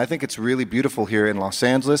done. And I think it's really beautiful here in Los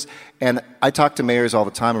Angeles. And I talk to mayors all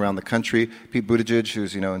the time around the country. Pete Buttigieg,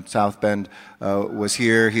 who's in South Bend, was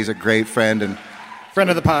here. He's a great friend. And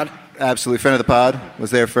friend of the pod. Absolutely. Friend of the pod.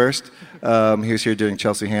 Was there first. He was here doing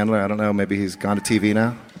Chelsea Handler. I don't know. Maybe he's gone to TV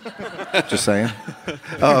now. Just saying.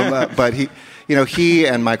 But he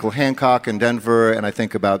and Michael Hancock in Denver, and I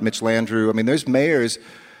think about Mitch Landrieu. I mean, there's mayors.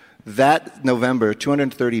 That November,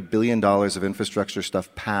 $230 billion of infrastructure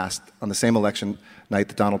stuff passed on the same election night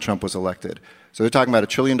that Donald Trump was elected. So they're talking about $1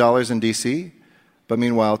 trillion in D.C., but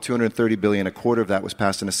meanwhile, $230 billion, a quarter of that was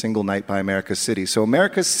passed in a single night by America's cities. So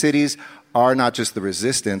America's cities are not just the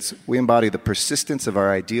resistance. We embody the persistence of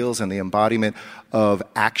our ideals and the embodiment of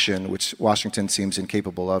action, which Washington seems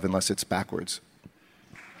incapable of unless it's backwards.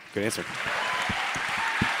 Good answer.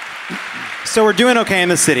 So we're doing okay in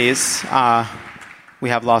the cities. We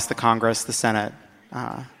have lost the Congress, the Senate,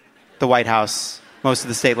 the White House, most of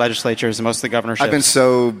the state legislatures, and most of the governorships. I've been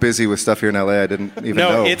so busy with stuff here in LA, I didn't even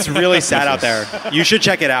know. No, it's really sad out there. You should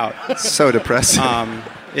check it out. It's so depressing.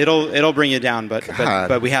 It'll bring you down,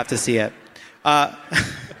 but we have to see it.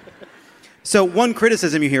 So one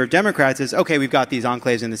criticism you hear of Democrats is, okay, we've got these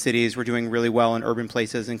enclaves in the cities. We're doing really well in urban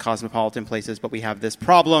places and cosmopolitan places, but we have this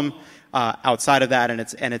problem outside of that,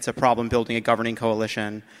 and it's a problem building a governing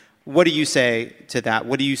coalition. What do you say to that?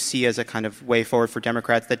 What do you see as a kind of way forward for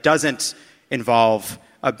Democrats that doesn't involve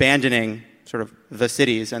abandoning sort of the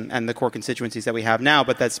cities and the core constituencies that we have now,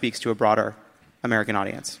 but that speaks to a broader American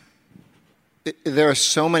audience? There are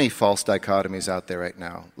so many false dichotomies out there right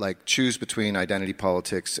now, like choose between identity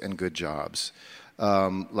politics and good jobs.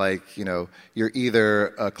 You're either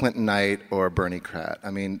a Clintonite or a Bernie-crat.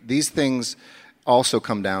 I mean, these things also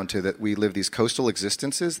come down to that we live these coastal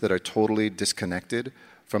existences that are totally disconnected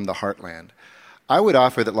from the heartland. I would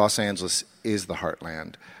offer that Los Angeles is the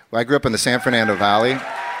heartland. I grew up in the San Fernando Valley.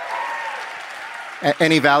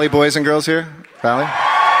 Any Valley boys and girls here? Valley?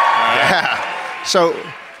 Yeah. So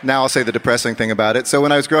now I'll say the depressing thing about it. So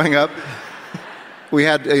when I was growing up, We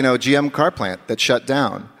had, GM car plant that shut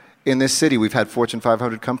down. In this city, we've had Fortune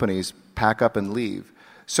 500 companies pack up and leave.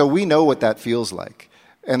 So we know what that feels like.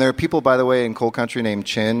 And there are people, by the way, in coal country named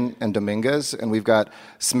Chin and Dominguez, and we've got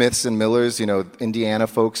Smiths and Millers, Indiana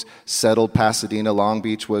folks settled Pasadena. Long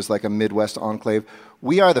Beach was like a Midwest enclave.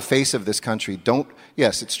 We are the face of this country.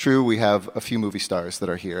 Yes, it's true, we have a few movie stars that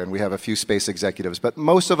are here, and we have a few space executives, but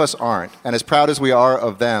most of us aren't. And as proud as we are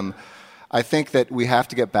of them, I think that we have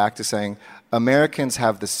to get back to saying Americans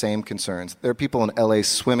have the same concerns. There are people in LA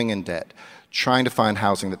swimming in debt, trying to find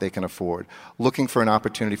housing that they can afford, looking for an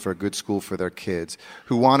opportunity for a good school for their kids,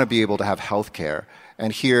 who want to be able to have health care.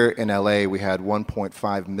 And here in LA, we had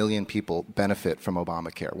 1.5 million people benefit from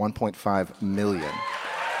Obamacare. 1.5 million.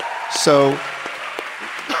 So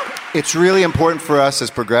it's really important for us as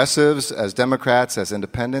progressives, as Democrats, as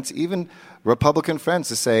independents, even Republican friends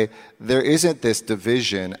to say there isn't this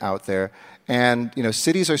division out there. And,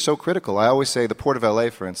 cities are so critical. I always say the Port of LA,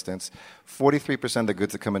 for instance, 43% of the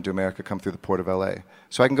goods that come into America come through the Port of LA.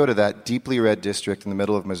 So I can go to that deeply red district in the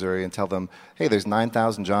middle of Missouri and tell them, hey, there's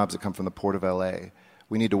 9,000 jobs that come from the Port of LA.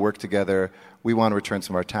 We need to work together. We want to return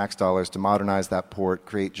some of our tax dollars to modernize that port,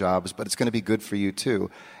 create jobs, but it's going to be good for you too.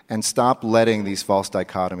 And stop letting these false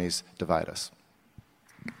dichotomies divide us.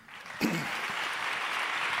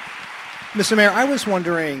 Mr. Mayor, I was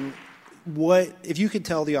wondering if you could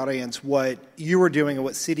tell the audience what you were doing and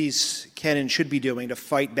what cities can and should be doing to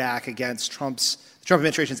fight back against the Trump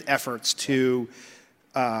administration's efforts to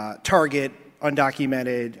target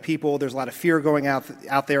undocumented people. There's a lot of fear going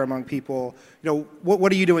out there among people.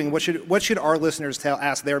 What are you doing? What should our listeners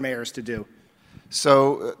ask their mayors to do?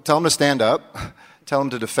 So tell them to stand up, tell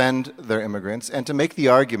them to defend their immigrants, and to make the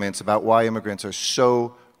arguments about why immigrants are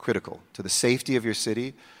so critical to the safety of your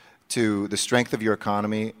city, to the strength of your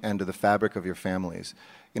economy, and to the fabric of your families.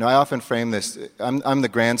 I often frame this, I'm the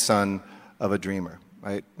grandson of a dreamer,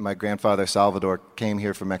 right? My grandfather, Salvador, came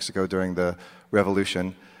here from Mexico during the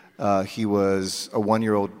revolution. He was a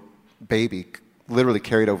 1-year-old baby, literally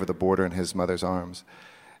carried over the border in his mother's arms.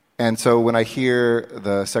 And so when I hear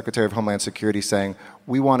the Secretary of Homeland Security saying,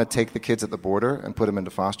 we want to take the kids at the border and put them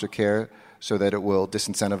into foster care so that it will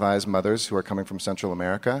disincentivize mothers who are coming from Central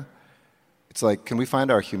America, it's like, can we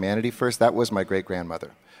find our humanity first? That was my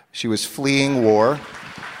great-grandmother. She was fleeing war.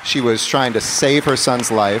 She was trying to save her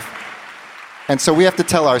son's life. And so we have to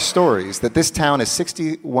tell our stories that this town is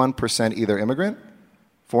 61% either immigrant,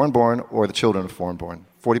 foreign-born, or the children of foreign-born.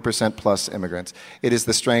 40% plus immigrants. It is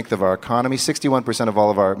the strength of our economy. 61% of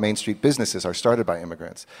all of our Main Street businesses are started by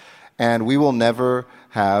immigrants. And we will never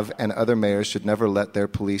have, and other mayors should never let their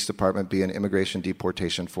police department be an immigration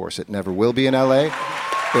deportation force. It never will be in LA.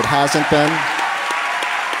 It hasn't been.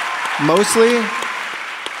 Mostly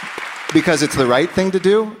because it's the right thing to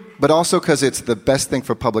do, but also because it's the best thing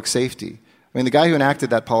for public safety. I mean, the guy who enacted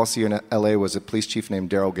that policy in LA was a police chief named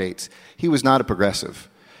Daryl Gates. He was not a progressive.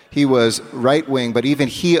 He was right-wing, but even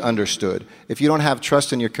he understood if you don't have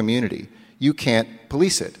trust in your community, you can't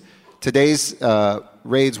police it. Today's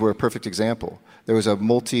raids were a perfect example. There was a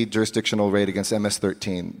multi-jurisdictional raid against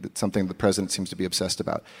MS-13, that's something the president seems to be obsessed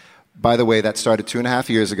about. By the way, that started 2.5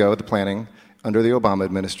 years ago, the planning under the Obama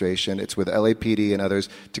administration. It's with LAPD and others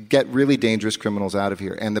to get really dangerous criminals out of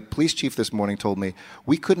here. And the police chief this morning told me,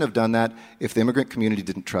 we couldn't have done that if the immigrant community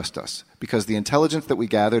didn't trust us. Because the intelligence that we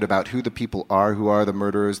gathered about who the people are, who are the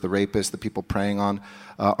murderers, the rapists, the people preying on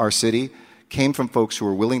our city, came from folks who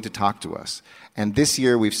were willing to talk to us. And this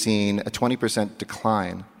year we've seen a 20%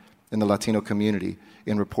 decline in the Latino community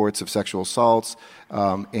in reports of sexual assaults,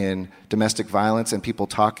 in domestic violence, and people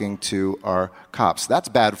talking to our cops. That's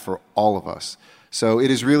bad for all of us. So it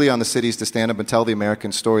is really on the cities to stand up and tell the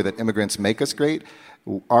American story that immigrants make us great.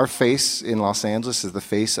 Our face in Los Angeles is the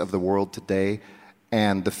face of the world today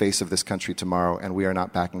and the face of this country tomorrow, and we are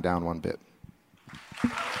not backing down one bit.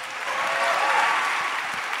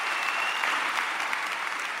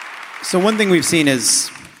 So one thing we've seen is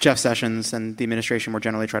Jeff Sessions and the administration more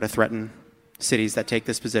generally try to threaten cities that take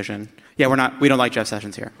this position. Yeah, we don't like Jeff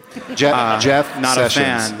Sessions here. Jeff not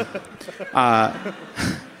Sessions. a fan.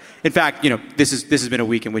 In fact, this has been a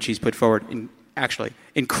week in which he's put forward actually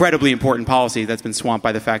incredibly important policy that's been swamped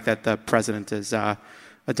by the fact that the president is a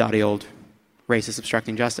dotty old racist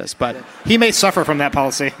obstructing justice. But he may suffer from that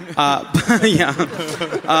policy.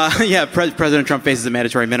 President Trump faces a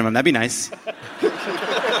mandatory minimum. That'd be nice.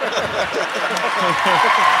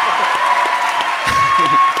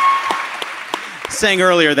 Saying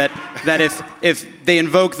earlier that if they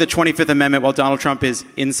invoke the 25th Amendment while Donald Trump is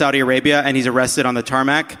in Saudi Arabia and he's arrested on the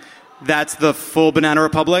tarmac, that's the full banana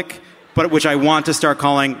republic, but which I want to start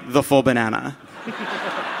calling the full banana.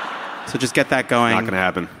 So just get that going. Not going to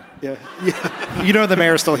happen. Yeah. You know the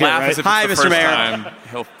mayor's still here, Laugh right? as if it's Hi, the Mr. first Mayor. time.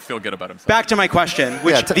 He'll feel good about himself. Back to my question,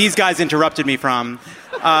 which these guys interrupted me from.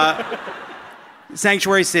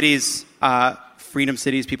 Sanctuary cities, freedom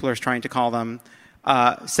cities, people are trying to call them.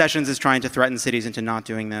 Sessions is trying to threaten cities into not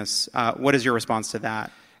doing this. What is your response to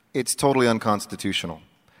that? It's totally unconstitutional.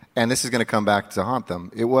 And this is going to come back to haunt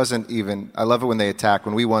them. It wasn't even, I love it when they attack,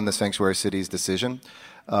 when we won the Sanctuary Cities decision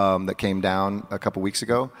that came down a couple weeks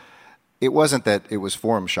ago, it wasn't that it was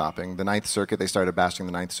forum shopping. The Ninth Circuit, they started bashing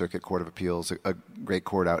the Ninth Circuit Court of Appeals, a great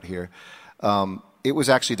court out here. It was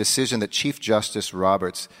actually a decision that Chief Justice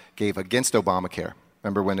Roberts gave against Obamacare.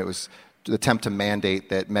 Remember when it was the attempt to mandate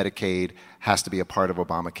that Medicaid has to be a part of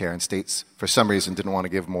Obamacare, and states, for some reason, didn't want to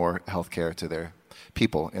give more health care to their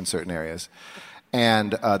people in certain areas.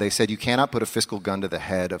 And they said you cannot put a fiscal gun to the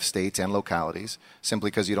head of states and localities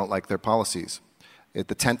simply because you don't like their policies. The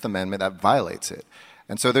 10th Amendment, that violates it.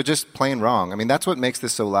 And so they're just plain wrong. I mean, that's what makes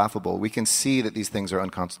this so laughable. We can see that these things are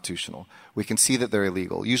unconstitutional. We can see that they're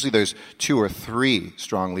illegal. Usually there's 2 or 3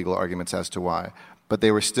 strong legal arguments as to why. But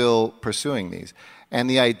they were still pursuing these. And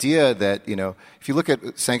the idea that, if you look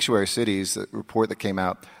at sanctuary cities, the report that came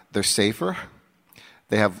out, they're safer,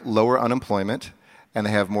 they have lower unemployment, and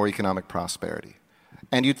they have more economic prosperity.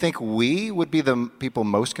 And you'd think we would be the people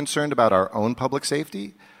most concerned about our own public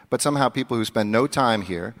safety, but somehow people who spend no time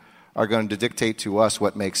here are going to dictate to us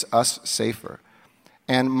what makes us safer.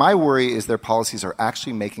 And my worry is their policies are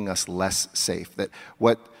actually making us less safe. That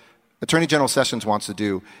what Attorney General Sessions wants to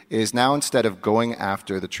do is now, instead of going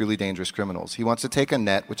after the truly dangerous criminals, he wants to take a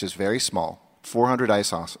net, which is very small, 400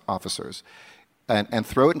 ICE officers, and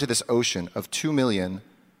throw it into this ocean of 2 million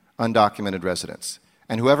undocumented residents.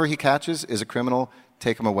 And whoever he catches is a criminal,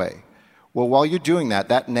 take him away. Well, while you're doing that,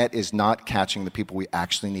 that net is not catching the people we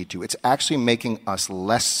actually need to. It's actually making us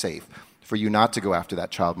less safe for you not to go after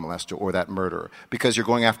that child molester or that murderer because you're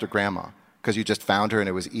going after grandma because you just found her and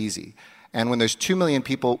it was easy. And when there's 2 million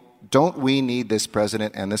people, don't we need this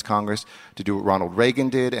president and this Congress to do what Ronald Reagan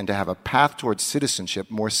did and to have a path towards citizenship,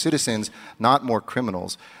 more citizens, not more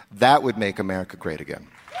criminals? That would make America great again.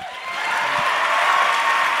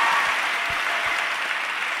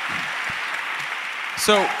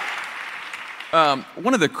 So,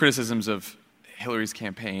 one of the criticisms of Hillary's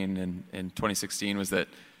campaign in 2016 was that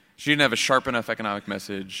she didn't have a sharp enough economic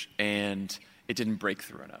message and it didn't break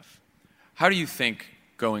through enough. How do you think,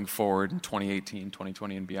 going forward in 2018,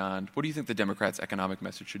 2020, and beyond, what do you think the Democrats' economic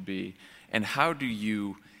message should be? And how do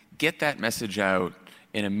you get that message out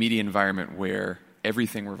in a media environment where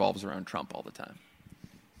everything revolves around Trump all the time?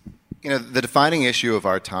 The defining issue of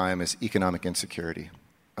our time is economic insecurity.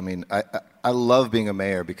 I mean, I love being a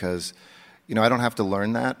mayor because, I don't have to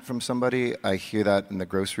learn that from somebody. I hear that in the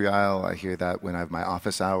grocery aisle. I hear that when I have my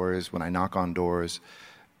office hours, when I knock on doors.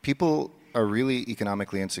 People are really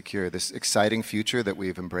economically insecure. This exciting future that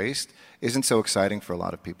we've embraced isn't so exciting for a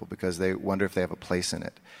lot of people because they wonder if they have a place in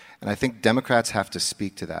it. And I think Democrats have to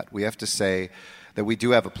speak to that. We have to say that we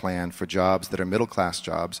do have a plan for jobs that are middle-class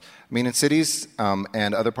jobs. I mean, in cities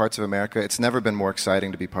and other parts of America, it's never been more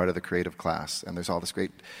exciting to be part of the creative class. And there's all this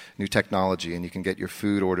great new technology, and you can get your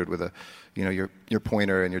food ordered with your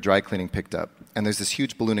pointer and your dry cleaning picked up. And there's this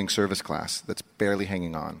huge ballooning service class that's barely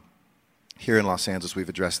hanging on. Here in Los Angeles, we've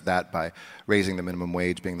addressed that by raising the minimum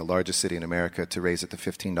wage, being the largest city in America, to raise it to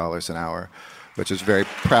 $15 an hour, which is very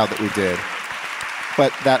proud that we did.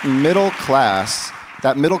 But that middle class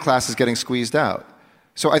is getting squeezed out.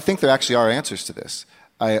 So I think there actually are answers to this.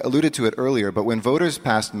 I alluded to it earlier, but when voters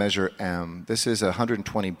passed Measure M, this is a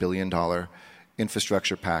 $120 billion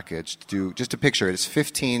infrastructure package. Just to picture it, it's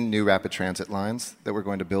 15 new rapid transit lines that we're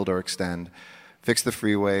going to build or extend, fix the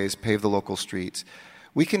freeways, pave the local streets.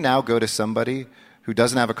 We can now go to somebody who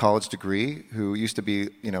doesn't have a college degree, who used to be,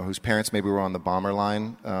 whose parents maybe were on the bomber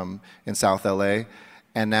line in South LA,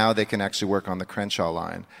 and now they can actually work on the Crenshaw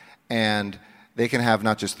line. And they can have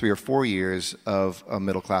not just 3 or 4 years of a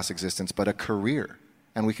middle-class existence, but a career.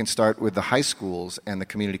 And we can start with the high schools and the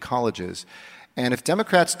community colleges. And if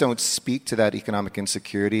Democrats don't speak to that economic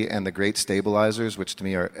insecurity and the great stabilizers, which to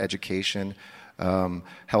me are education,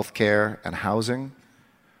 health care, and housing,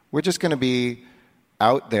 we're just going to be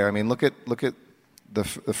out there. I mean, look at the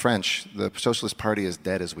French. The Socialist Party is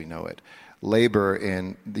dead as we know it. Labour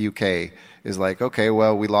in the UK is like, okay,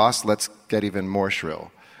 well, we lost, let's get even more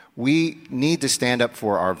shrill. We need to stand up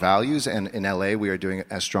for our values, and in LA we are doing it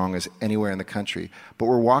as strong as anywhere in the country. But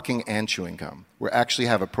we're walking and chewing gum. We actually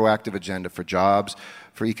have a proactive agenda for jobs,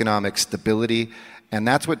 for economic stability, and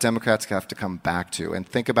that's what Democrats have to come back to and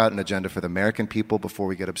think about an agenda for the American people before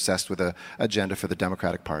we get obsessed with an agenda for the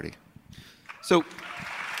Democratic Party. So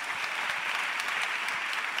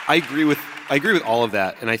I agree with all of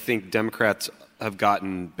that, and I think Democrats have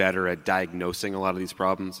gotten better at diagnosing a lot of these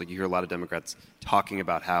problems. Like you hear a lot of Democrats talking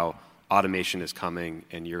about how automation is coming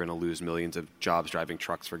and you're going to lose millions of jobs driving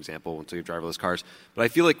trucks, for example, until you have driverless cars. But I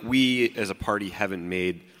feel like we as a party haven't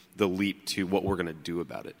made the leap to what we're going to do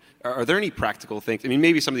about it. Are there any practical things? I mean,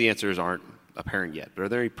 maybe some of the answers aren't apparent yet, but are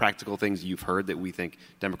there any practical things you've heard that we think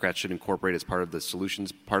Democrats should incorporate as part of the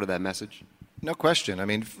solutions, part of that message? No question. I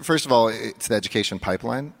mean, first of all, it's the education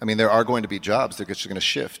pipeline. I mean, there are going to be jobs that are just going to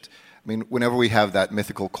shift. I mean, whenever we have that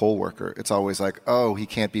mythical coal worker, it's always like, oh, he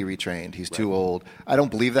can't be retrained. He's too old. I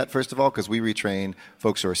don't believe that, first of all, because we retrain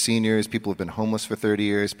folks who are seniors, people who have been homeless for 30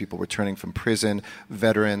 years, people returning from prison,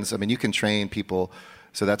 veterans. I mean, you can train people,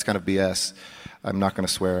 so that's kind of BS. I'm not going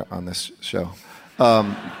to swear on this show.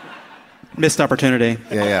 Missed opportunity.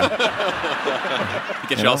 Yeah.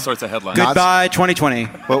 Get you all sorts of headlines. Goodbye, 2020.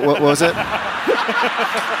 What was it?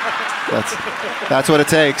 That's what it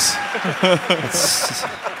takes.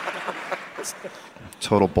 It's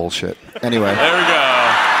total bullshit. Anyway. There we go.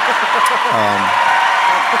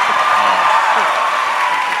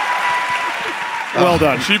 Well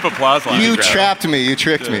done. Cheap applause line. You trapped me. You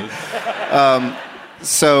tricked me.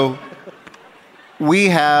 So we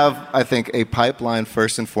have, I think, a pipeline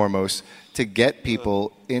first and foremost to get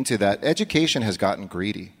people into that. Education has gotten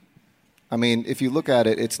greedy. I mean, if you look at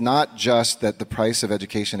it, it's not just that the price of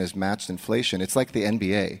education has matched inflation. It's like the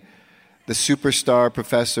NBA. The superstar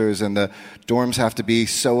professors and the dorms have to be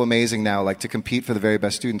so amazing now, like to compete for the very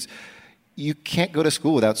best students. You can't go to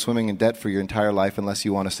school without swimming in debt for your entire life unless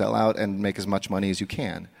you want to sell out and make as much money as you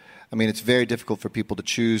can. I mean, it's very difficult for people to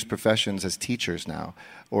choose professions as teachers now,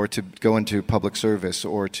 or to go into public service,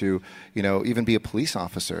 or to, even be a police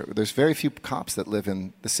officer. There's very few cops that live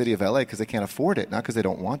in the city of LA because they can't afford it, not because they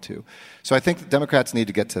don't want to. So I think the Democrats need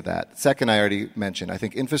to get to that. Second, I already mentioned, I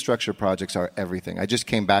think infrastructure projects are everything. I just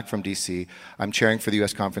came back from D.C. I'm chairing for the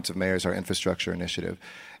U.S. Conference of Mayors, our infrastructure initiative.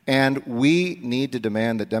 And we need to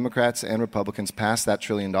demand that Democrats and Republicans pass that $1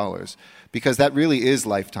 trillion, because that really is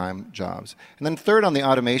lifetime jobs. And then third, on the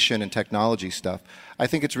automation and technology stuff, I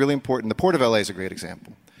think it's really important. The Port of LA is a great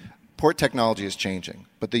example. Port technology is changing,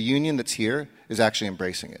 but the union that's here is actually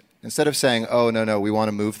embracing it. Instead of saying, oh, no, we want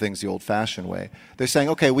to move things the old-fashioned way, they're saying,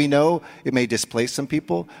 okay, we know it may displace some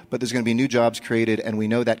people, but there's going to be new jobs created, and we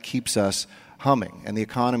know that keeps us humming. And the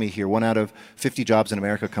economy here, 1 out of 50 jobs in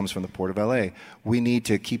America comes from the Port of LA. We need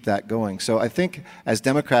to keep that going. So I think as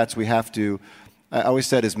Democrats, we have to, I always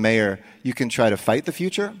said as mayor, you can try to fight the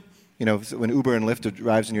future. When Uber and Lyft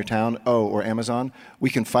arrives in your town, or Amazon,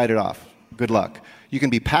 we can fight it off. Good luck. You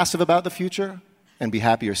can be passive about the future and be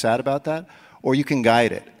happy or sad about that, or you can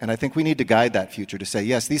guide it. And I think we need to guide that future to say,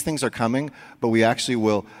 yes, these things are coming, but we actually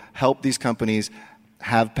will help these companies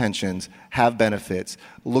have pensions, have benefits,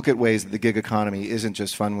 look at ways that the gig economy isn't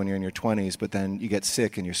just fun when you're in your 20s, but then you get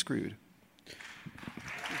sick and you're screwed.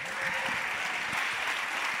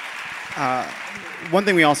 One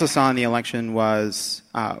thing we also saw in the election was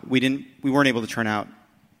we weren't able to turn out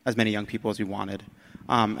as many young people as we wanted.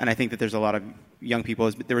 And I think that there's a lot of young people.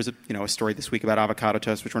 There was a story this week about avocado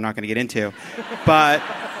toast, which we're not going to get into. But,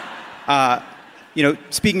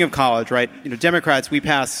 speaking of college, right, Democrats, we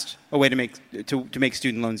passed a way to make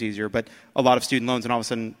student loans easier, but a lot of student loans, and all of a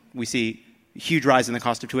sudden we see a huge rise in the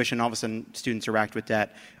cost of tuition. All of a sudden students are racked with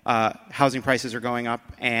debt. Housing prices are going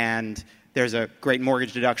up, and there's a great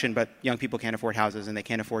mortgage deduction, but young people can't afford houses, and they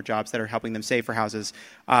can't afford jobs that are helping them save for houses.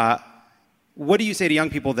 What do you say to young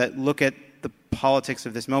people that look at the politics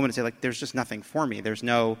of this moment and say, like, there's just nothing for me? There's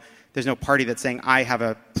no party that's saying, I have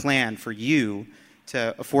a plan for you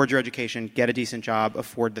to afford your education, get a decent job,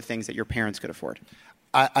 afford the things that your parents could afford.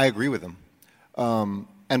 I agree with them.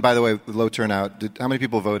 And by the way, low turnout, how many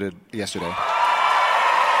people voted yesterday?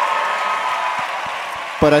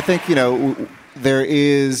 But I think, there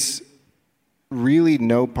is really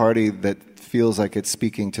no party that feels like it's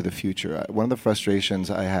speaking to the future. One of the frustrations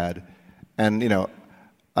I had, and,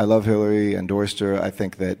 I love Hillary, endorsed her. I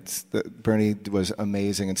think that Bernie was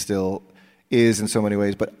amazing and still is in so many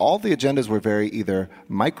ways. But all the agendas were very either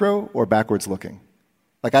micro or backwards looking.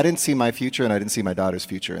 Like, I didn't see my future and I didn't see my daughter's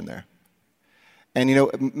future in there. And,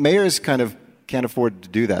 mayors kind of can't afford to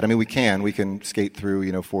do that. I mean, we can skate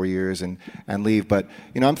through, 4 years and leave. But,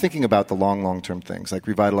 I'm thinking about the long-term things, like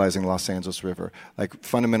revitalizing Los Angeles River, like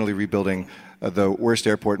fundamentally rebuilding the worst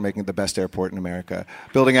airport and making it the best airport in America,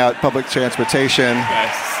 building out public transportation.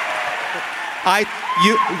 Yes.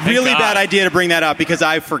 Really bad idea to bring that up because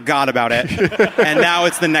I forgot about it. And now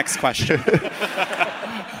it's the next question.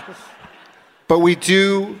 But we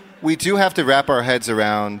do have to wrap our heads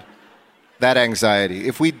around that anxiety.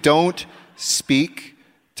 If we don't speak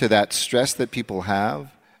to that stress that people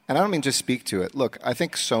have And I don't mean just speak to it. Look, I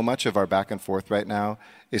think so much of our back and forth right now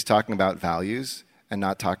is talking about values and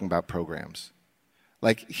not talking about programs.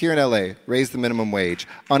 Like here in LA, raise the minimum wage,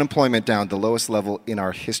 unemployment down, the lowest level in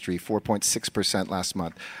our history, 4.6% last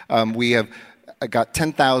month. We have got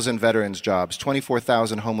 10,000 veterans jobs,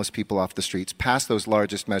 24,000 homeless people off the streets, past those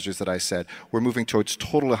largest measures that I said. We're moving towards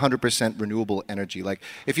total 100% renewable energy. Like,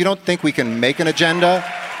 if you don't think we can make an agenda,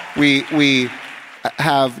 we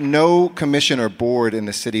have no commission or board in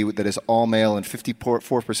the city that is all male, and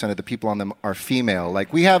 54% of the people on them are female.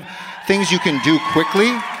 Like, we have things you can do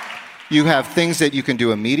quickly. You have things that you can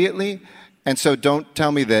do immediately. And so don't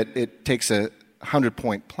tell me that it takes a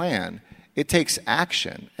 100-point plan. It takes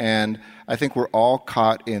action. And I think we're all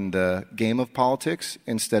caught in the game of politics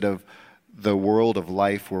instead of the world of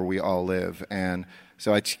life where we all live. And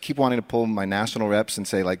so I keep wanting to pull my national reps and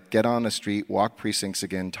say, like, get on the street, walk precincts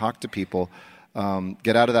again, talk to people,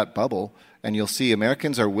 get out of that bubble, and you'll see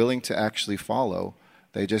Americans are willing to actually follow.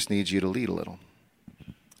 They just need you to lead a little.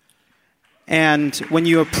 And when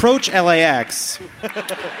you approach LAX,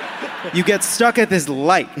 you get stuck at this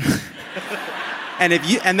light.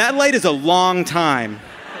 And that light is a long time.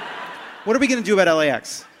 What are we going to do about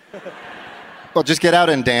LAX? Well, just get out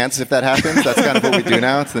and dance if that happens. That's kind of what we do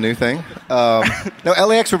now. It's the new thing. No,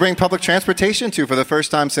 LAX we're bringing public transportation to for the first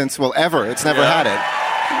time since, well, ever. It's never had it.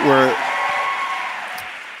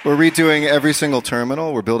 We're redoing every single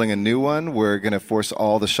terminal. We're building a new one. We're going to force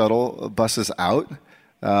all the shuttle buses out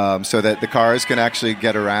so that the cars can actually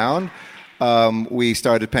get around. We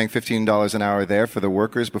started paying $15 an hour there for the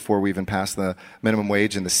workers before we even passed the minimum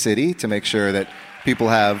wage in the city to make sure that people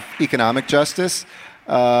have economic justice.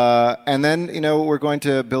 And then, we're going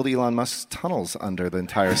to build Elon Musk's tunnels under the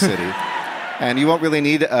entire city. And you won't really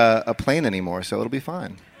need a plane anymore, so it'll be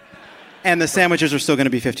fine. And the sandwiches are still going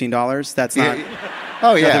to be $15? That's not...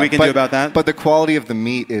 Oh, yeah. Nothing we can do about that? But the quality of the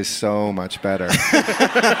meat is so much better.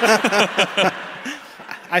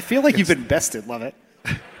 I feel like you've been bested. Love it.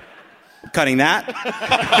 Cutting that.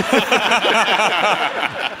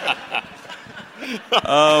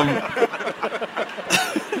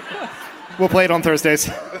 We'll play it on Thursdays.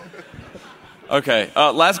 Okay.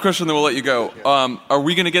 Last question, then we'll let you go. Are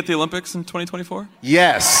we going to get the Olympics in 2024?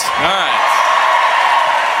 Yes. All right.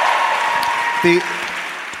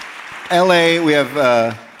 LA, we have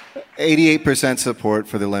 88% support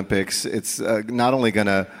for the Olympics. It's not only going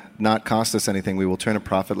to not cost us anything, we will turn a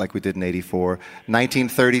profit like we did in 84.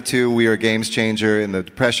 1932, we were a games changer. In the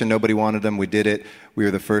Depression, nobody wanted them. We did it. We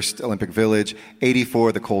were the first Olympic Village.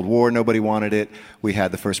 84, the Cold War, nobody wanted it. We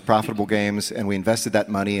had the first profitable games, and we invested that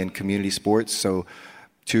money in community sports. So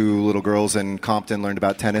 2 little girls in Compton learned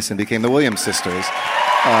about tennis and became the Williams sisters.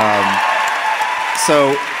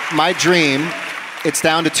 So my dream, it's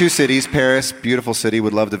down to 2 cities. Paris, beautiful city,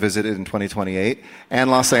 would love to visit it in 2028,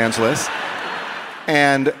 and Los Angeles.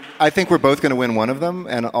 And I think we're both going to win one of them.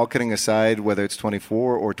 And all kidding aside, whether it's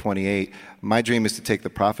 24 or 28, my dream is to take the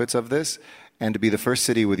profits of this and to be the first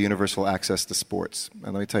city with universal access to sports.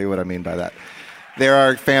 And let me tell you what I mean by that. There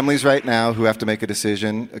are families right now who have to make a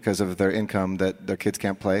decision because of their income that their kids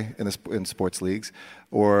can't play in sports leagues.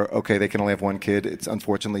 Or, okay, they can only have one kid. It's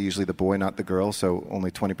unfortunately usually the boy, not the girl. So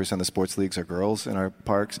only 20% of the sports leagues are girls in our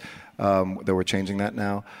parks. Though we're changing that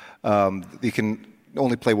now. You can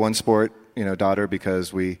only play one sport, daughter,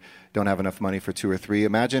 because we don't have enough money for 2 or 3.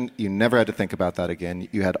 Imagine you never had to think about that again.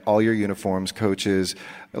 You had all your uniforms, coaches,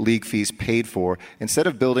 league fees paid for. Instead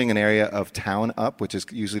of building an area of town up, which is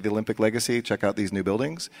usually the Olympic legacy, check out these new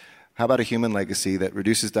buildings. How about a human legacy that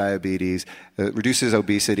reduces diabetes, reduces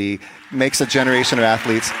obesity, makes a generation of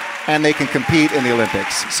athletes, and they can compete in the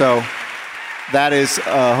Olympics? So that is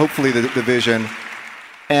hopefully the vision.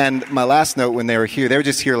 And my last note, when they were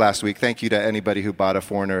just here last week. Thank you to anybody who bought a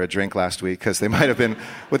foreigner a drink last week, because they might have been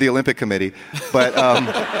with the Olympic Committee. But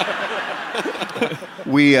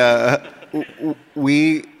we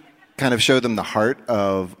kind of showed them the heart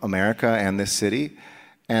of America and this city.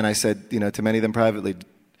 And I said, to many of them privately,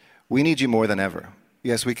 we need you more than ever.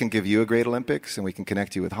 Yes, we can give you a great Olympics, and we can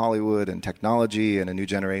connect you with Hollywood and technology and a new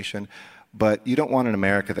generation. But you don't want an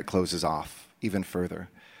America that closes off even further.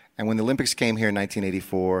 And when the Olympics came here in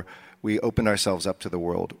 1984, we opened ourselves up to the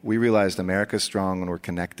world. We realized America's strong when we're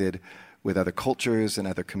connected with other cultures and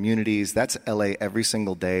other communities. That's LA every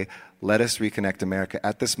single day. Let us reconnect America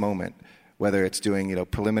at this moment, whether it's doing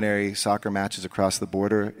preliminary soccer matches across the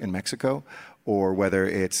border in Mexico, or whether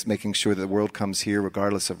it's making sure that the world comes here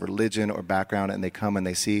regardless of religion or background, and they come and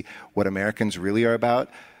they see what Americans really are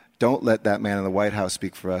about. Don't let that man in the White House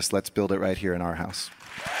speak for us. Let's build it right here in our house.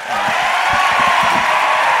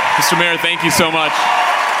 Mr. Mayor, thank you so much.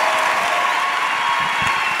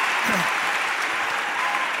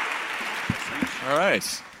 All right.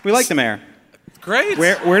 We like the mayor. Great.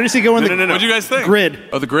 Where does he go in the What do you guys think? grid?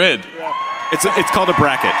 Oh, the grid. It's called a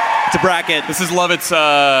bracket. It's a bracket. This is Lovett's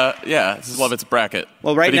bracket.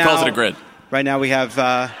 Well, right but now he calls it a grid. Right now we have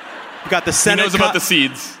we've got the He Senate. knows about the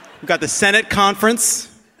seeds. We've got the Senate conference.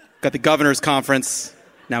 We've got the governor's conference.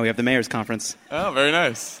 Now we have the mayor's conference. Oh, very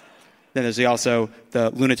nice. Then there's also the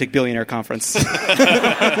lunatic billionaire conference.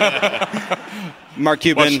 Mark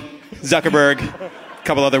Cuban, Zuckerberg, a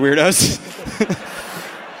couple other weirdos.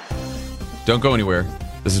 Don't go anywhere.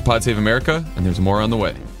 This is Pod Save America, and there's more on the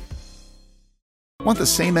way. Want the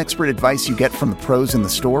same expert advice you get from the pros in the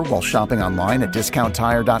store while shopping online at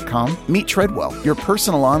DiscountTire.com? Meet Treadwell, your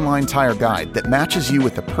personal online tire guide that matches you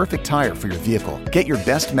with the perfect tire for your vehicle. Get your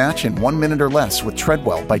best match in 1 minute or less with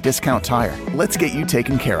Treadwell by Discount Tire. Let's get you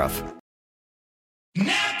taken care of.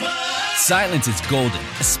 Silence is golden,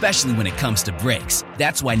 especially when it comes to brakes.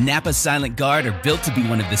 That's why Napa Silent Guard are built to be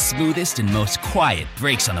one of the smoothest and most quiet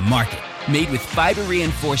brakes on the market. Made with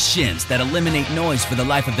fiber-reinforced shims that eliminate noise for the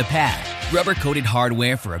life of the pad, rubber-coated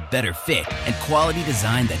hardware for a better fit, and quality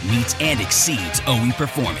design that meets and exceeds OE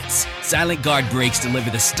performance. Silent Guard brakes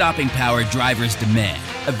deliver the stopping power drivers demand.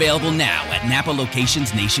 Available now at Napa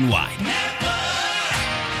locations nationwide.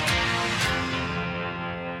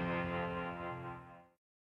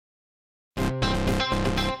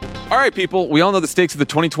 All right, people, we all know the stakes of the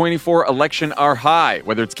 2024 election are high,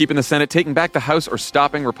 whether it's keeping the Senate, taking back the House, or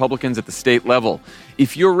stopping Republicans at the state level.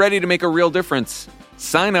 If you're ready to make a real difference,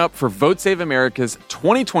 sign up for Vote Save America's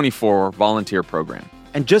 2024 volunteer program.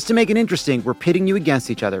 And just to make it interesting, we're pitting you against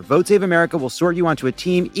each other. Vote Save America will sort you onto a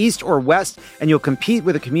team, east or west, and you'll compete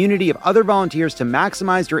with a community of other volunteers to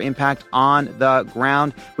maximize your impact on the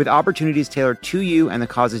ground with opportunities tailored to you and the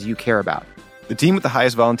causes you care about. The team with the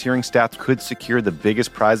highest volunteering stats could secure the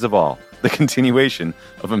biggest prize of all, the continuation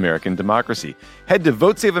of American democracy. Head to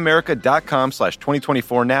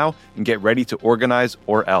votesaveamerica.com/2024 now and get ready to organize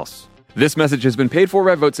or else. This message has been paid for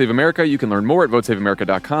by Vote Save America. You can learn more at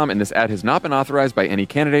votesaveamerica.com, and this ad has not been authorized by any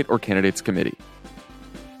candidate or candidates committee.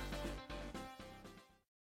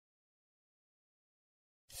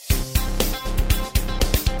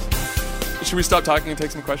 Should we stop talking and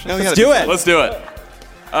take some questions? Let's do it. Let's do it.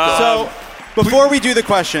 So, before we do the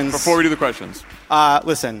questions...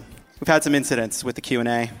 Listen, we've had some incidents with the Q&A.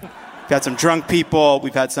 We've had some drunk people.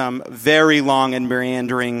 We've had some very long and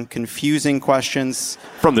meandering, confusing questions.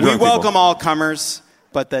 From the drunk people. We welcome people. all comers,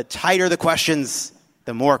 but the tighter the questions,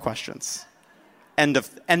 the more questions. End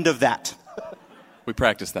of that. We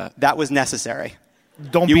practiced that. That was necessary.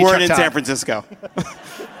 You weren't in San Francisco.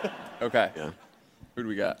 Okay. Yeah. Who do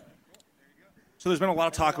we got? So there's been a lot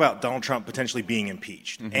of talk about Donald Trump potentially being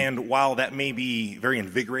impeached. Mm-hmm. And while that may be very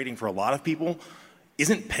invigorating for a lot of people,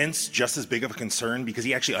 isn't Pence just as big of a concern because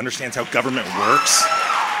he actually understands how government works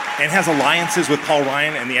and has alliances with Paul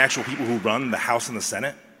Ryan and the actual people who run the House and the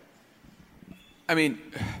Senate? I mean,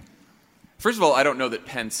 first of all, I don't know that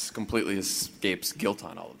Pence completely escapes guilt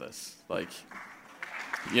on all of this. Like,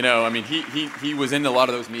 you know, I mean, he was in a lot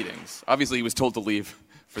of those meetings. Obviously, he was told to leave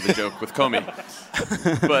for the joke with Comey.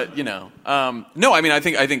 But, you know, no, I mean, I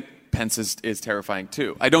think Pence is terrifying,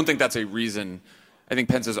 too. I don't think that's a reason. I think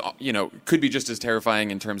Pence is, could be just as terrifying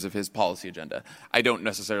in terms of his policy agenda. I don't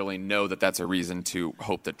necessarily know that that's a reason to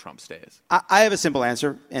hope that Trump stays. I have a simple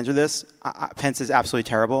answer to this. Pence is absolutely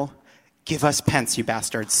terrible. Give us Pence, you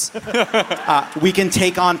bastards. We can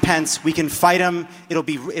take on Pence. We can fight him. It'll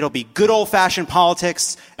be good old-fashioned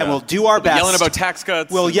politics, and we'll do our best. Yelling about tax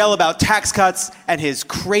cuts. We'll yell about tax cuts and his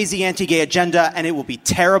crazy anti-gay agenda, and it will be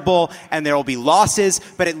terrible, and there will be losses,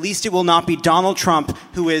 but at least it will not be Donald Trump,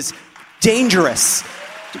 who is dangerous.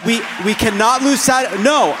 We cannot lose sight.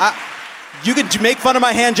 No, you can make fun of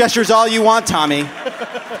my hand gestures all you want, Tommy,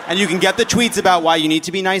 and you can get the tweets about why you need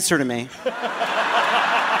to be nicer to me.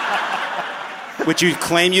 Which you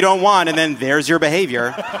claim you don't want, and then there's your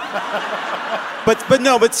behavior.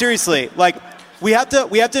 But seriously, like, we have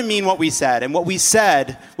to mean what we said. And what we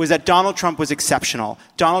said was that Donald Trump was exceptional.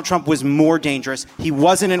 Donald Trump was more dangerous. He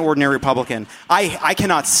wasn't an ordinary Republican. I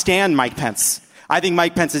cannot stand Mike Pence. I think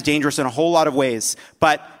Mike Pence is dangerous in a whole lot of ways.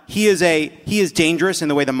 But he is dangerous in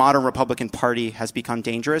the way the modern Republican Party has become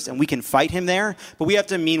dangerous, and we can fight him there. But we have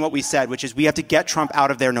to mean what we said, which is we have to get Trump out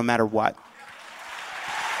of there no matter what.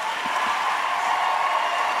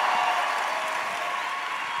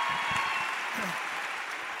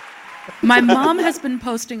 My mom has been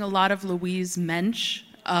posting a lot of Louise Mensch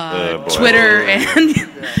Twitter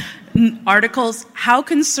and articles. How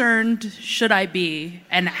concerned should I be,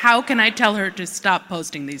 and how can I tell her to stop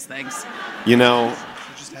posting these things? You know,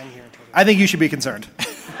 I think you should be concerned.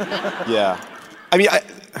 yeah. I mean,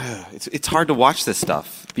 it's hard to watch this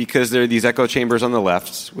stuff because there are these echo chambers on the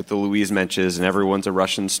left with the Louise Menches and everyone's a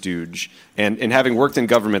Russian stooge. And having worked in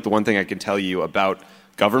government, the one thing I can tell you about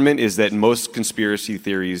government is that most conspiracy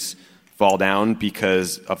theories fall down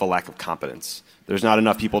because of a lack of competence. There's not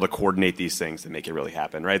enough people to coordinate these things to make it really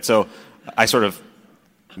happen, right? So I sort of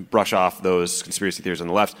brush off those conspiracy theories on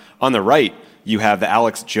the left. On the right, you have the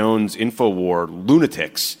Alex Jones InfoWar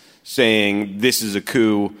lunatics saying this is a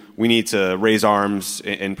coup, we need to raise arms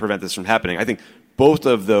and prevent this from happening. I think both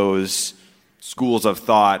of those schools of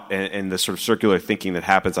thought and the sort of circular thinking that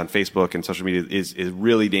happens on Facebook and social media is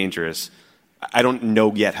really dangerous. I don't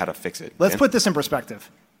know yet how to fix it. Let's put this in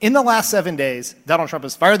perspective. In the last 7 days, Donald Trump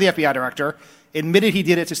has fired the FBI director, admitted he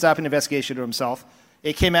did it to stop an investigation to himself.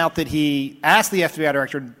 It came out that he asked the FBI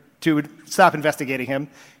director to stop investigating him,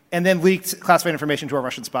 and then leaked classified information to a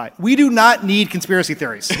Russian spy. We do not need conspiracy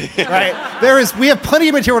theories, right? We have plenty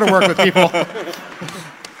of material to work with, people.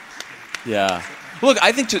 Yeah. Look,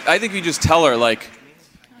 I think we just tell her, like,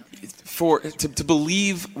 to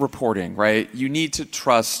believe reporting, right? You need to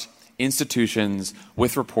trust institutions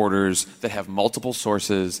with reporters that have multiple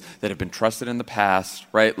sources that have been trusted in the past,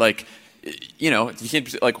 right? Like, you know, you can't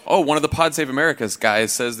be like, oh, one of the Pod Save America's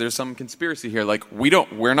guys says there's some conspiracy here. Like,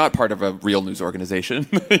 we're not part of a real news organization.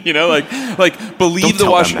 You know, like believe the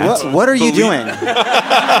Washington. What are you doing?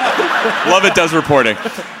 Lovett does reporting.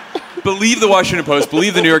 Believe the Washington Post.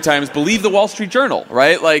 Believe the New York Times. Believe the Wall Street Journal.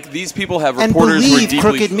 Right? Like, these people have reporters who are deeply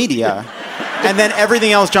crooked media, and then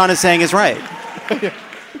everything else John is saying is right.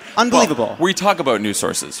 Unbelievable. Well, we talk about news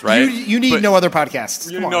sources, right? You need no other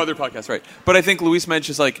podcasts. You need no other podcasts, right? But I think Louise Mensch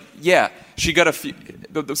is like, yeah, she got a few.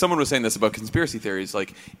 Someone was saying this about conspiracy theories.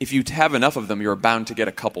 Like, if you have enough of them, you're bound to get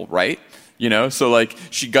a couple right. You know, so like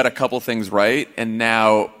she got a couple things right, and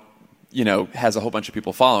now, you know, has a whole bunch of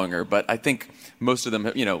people following her. But I think most of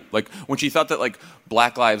them, you know, like when she thought that like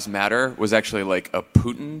Black Lives Matter was actually like a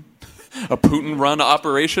Putin run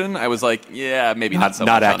operation, I was like, yeah, maybe not so much.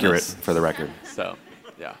 Not accurate, for the record. So.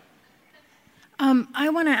 I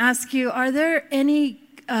want to ask you, are there any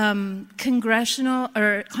congressional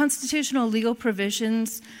or constitutional legal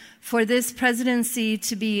provisions for this presidency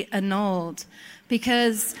to be annulled?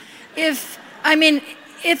 Because if an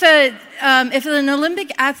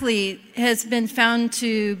Olympic athlete has been found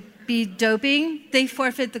to be doping, they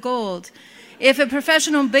forfeit the gold. If a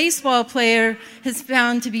professional baseball player is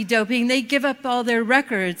found to be doping, they give up all their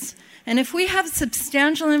records. And if we have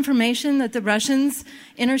substantial information that the Russians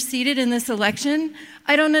interceded in this election,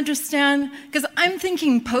 I don't understand, because I'm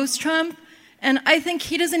thinking post-Trump, and I think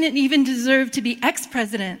he doesn't even deserve to be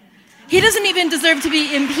ex-president. He doesn't even deserve to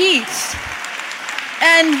be impeached.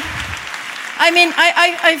 And, I mean,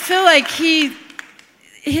 I feel like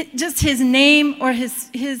just his name or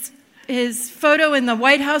his photo in the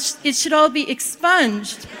White House, it should all be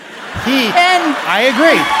expunged. I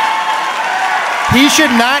agree. He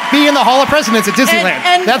should not be in the Hall of Presidents at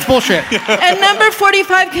Disneyland. That's bullshit. And number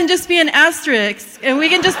 45 can just be an asterisk. And we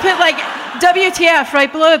can just put like WTF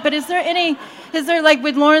right below it. But is there like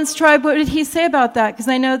with Lawrence Tribe, what did he say about that? Because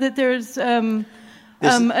I know that there's a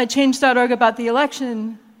change.org about the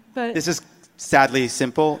election. But this is sadly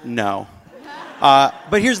simple, no.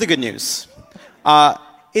 But here's the good news.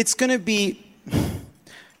 It's going to be,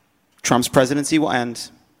 Trump's presidency will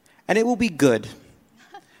end, and it will be good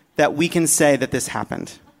that we can say that this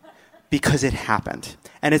happened, because it happened.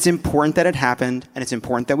 And it's important that it happened, and it's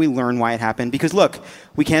important that we learn why it happened. Because look,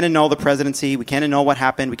 we can't annul the presidency, we can't annul what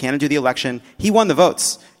happened, we can't undo the election. He won the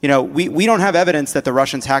votes. You know, we don't have evidence that the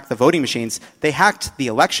Russians hacked the voting machines. They hacked the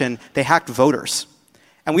election, they hacked voters.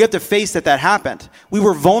 And we have to face that happened. We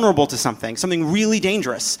were vulnerable to something really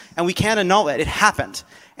dangerous, and we can't annul it. It happened.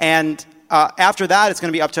 And after that, it's going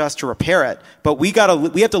to be up to us to repair it. But we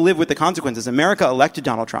have to live with the consequences. America elected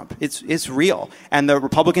Donald Trump. It's real. And the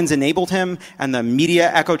Republicans enabled him, and the media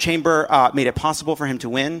echo chamber made it possible for him to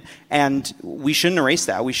win. And we shouldn't erase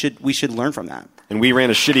that. We should learn from that. And we ran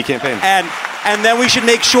a shitty campaign. And then we should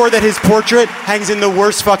make sure that his portrait hangs in the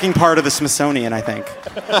worst fucking part of the Smithsonian, I think.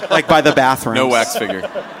 Like by the bathrooms. No wax figure.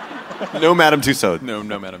 No Madame Tussauds. No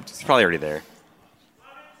Madame Tussauds. It's probably already there.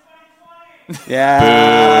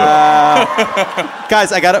 Yeah.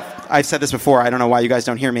 Guys, I've said this before. I don't know why you guys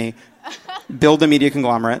don't hear me. Build a media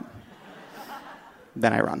conglomerate.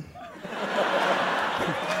 Then I run.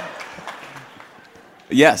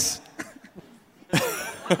 Yes.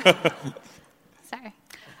 Sorry.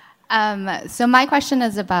 So my question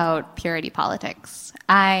is about purity politics.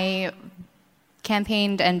 I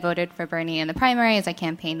campaigned and voted for Bernie in the primaries. I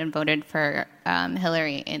campaigned and voted for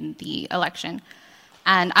Hillary in the election.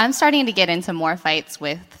 And I'm starting to get into more fights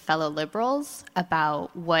with fellow liberals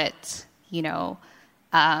about what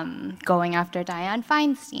going after Dianne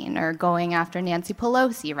Feinstein or going after Nancy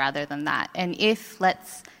Pelosi rather than that. And if,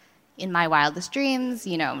 in my wildest dreams,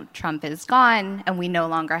 Trump is gone and we no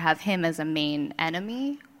longer have him as a main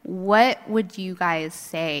enemy, what would you guys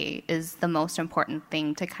say is the most important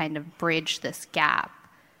thing to kind of bridge this gap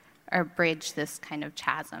or bridge this kind of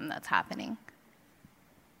chasm that's happening?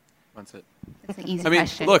 That's it. It's an easy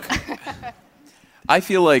question. Look, I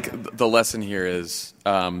feel like the lesson here is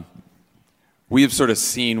we have sort of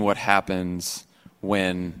seen what happens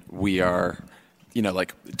when we are,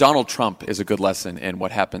 Donald Trump is a good lesson in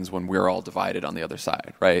what happens when we're all divided on the other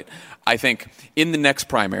side, right? I think in the next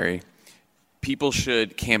primary, people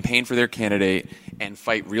should campaign for their candidate and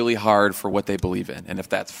fight really hard for what they believe in. And if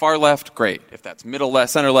that's far left, great. If that's middle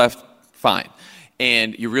left, center left, fine.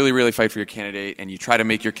 And you really, really fight for your candidate and you try to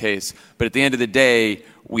make your case. But at the end of the day,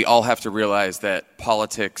 we all have to realize that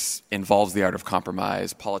politics involves the art of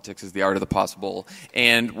compromise. Politics is the art of the possible.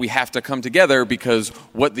 And we have to come together because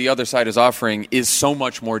what the other side is offering is so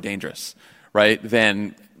much more dangerous, right,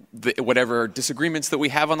 than whatever disagreements that we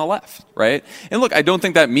have on the left, right? And look, I don't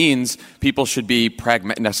think that means people should be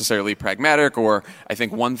necessarily pragmatic, or I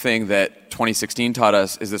think one thing that 2016 taught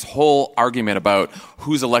us is this whole argument about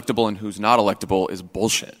who's electable and who's not electable is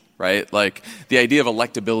bullshit, right? Like the idea of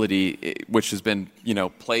electability, which has been,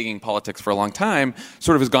 plaguing politics for a long time,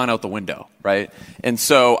 sort of has gone out the window, right? And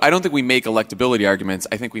so I don't think we make electability arguments.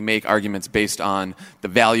 I think we make arguments based on the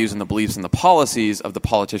values and the beliefs and the policies of the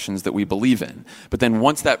politicians that we believe in. But then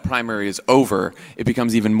once that primary is over, it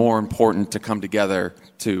becomes even more important to come together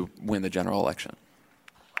to win the general election.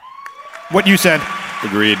 What you said.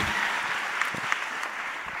 Agreed.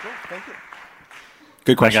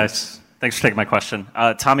 Good question. Hi, guys. Thanks for taking my question.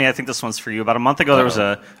 Tommy, I think this one's for you. About a month ago, there was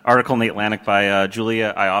an article in The Atlantic by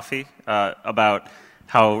Julia Ioffe about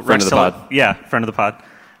how friend of the pod. Yeah, friend of the pod.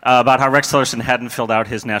 About how Rex Tillerson hadn't filled out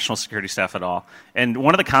his national security staff at all. And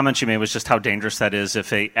one of the comments you made was just how dangerous that is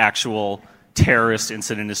if an actual terrorist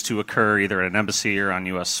incident is to occur either at an embassy or on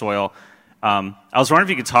U.S. soil. I was wondering if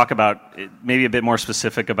you could talk about maybe a bit more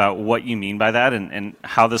specific about what you mean by that and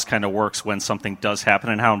how this kind of works when something does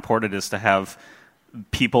happen and how important it is to have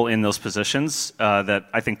people in those positions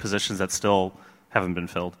positions that still haven't been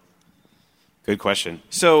filled. Good question.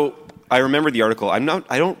 So I remember the article. I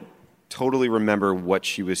don't totally remember what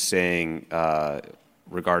she was saying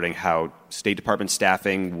regarding how State Department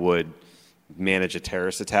staffing would manage a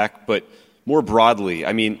terrorist attack, but more broadly,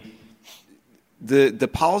 I mean, the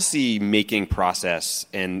policy making process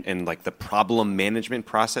and like the problem management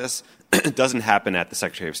process doesn't happen at the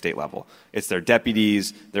Secretary of State level. It's their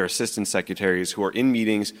deputies, their assistant secretaries who are in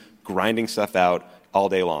meetings grinding stuff out all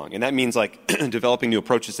day long. And that means like developing new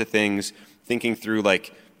approaches to things, thinking through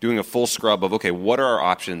like doing a full scrub of, okay, what are our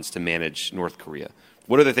options to manage North Korea?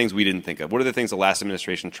 What are the things we didn't think of? What are the things the last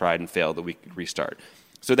administration tried and failed that we could restart?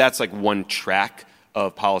 So that's like one track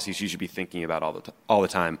of policies you should be thinking about all the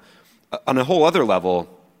time. On a whole other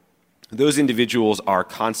level, those individuals are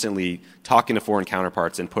constantly talking to foreign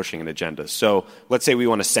counterparts and pushing an agenda. So let's say we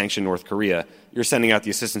want to sanction North Korea. You're sending out the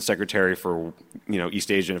assistant secretary for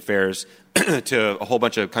East Asian affairs to a whole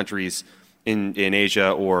bunch of countries in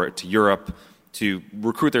Asia or to Europe to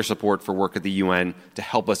recruit their support for work at the UN to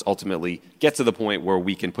help us ultimately get to the point where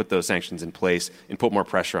we can put those sanctions in place and put more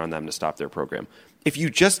pressure on them to stop their program. If you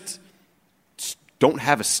just don't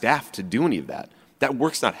have a staff to do any of that, that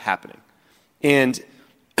work's not happening. And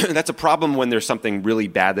that's a problem when there's something really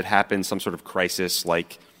bad that happens, some sort of crisis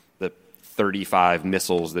like the 35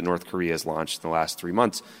 missiles that North Korea has launched in the last 3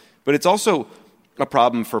 months. But it's also a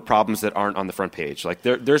problem for problems that aren't on the front page. Like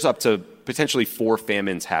there's up to potentially 4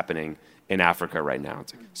 famines happening in Africa right now.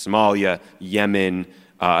 It's like Somalia, Yemen,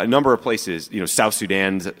 a number of places, South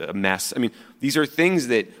Sudan's a mess. I mean, these are things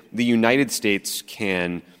that the United States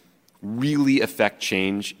can really affect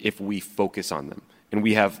change if we focus on them. And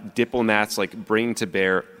we have diplomats like bringing to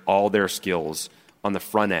bear all their skills on the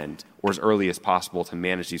front end or as early as possible to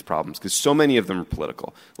manage these problems, because so many of them are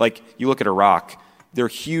political. Like you look at Iraq, there are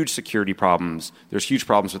huge security problems. There's huge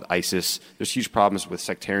problems with ISIS. There's huge problems with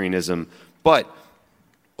sectarianism. But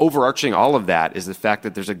overarching all of that is the fact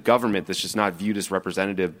that there's a government that's just not viewed as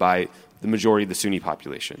representative by the majority of the Sunni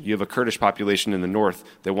population. You have a Kurdish population in the north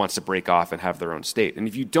that wants to break off and have their own state. And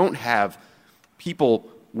if you don't have people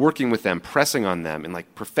working with them, pressing on them, and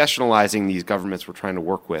like professionalizing these governments we're trying to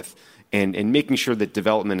work with, and making sure that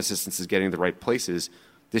development assistance is getting the right places,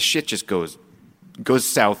 this shit just goes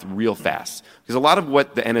south real fast. Because a lot of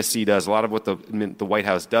what the NSC does, a lot of what the White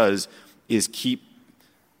House does, is keep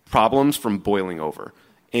problems from boiling over.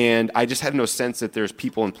 And I just had no sense that there's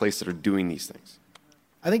people in place that are doing these things.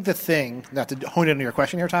 I think the thing, not to hone in on your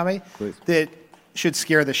question here, Tommy, that should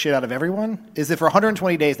scare the shit out of everyone is that for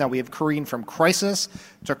 120 days now we have careened from crisis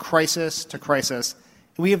to crisis to crisis.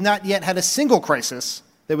 We have not yet had a single crisis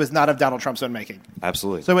that was not of Donald Trump's own making.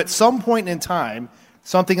 Absolutely. So at some point in time,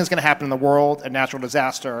 something is going to happen in the world, a natural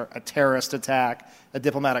disaster, a terrorist attack, a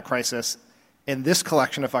diplomatic crisis, and this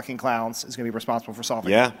collection of fucking clowns is going to be responsible for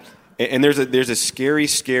solving it. And there's a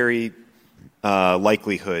scary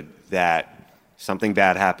likelihood that something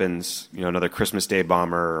bad happens, another Christmas Day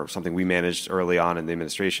bomber or something we managed early on in the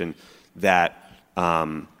administration, that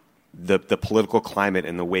the political climate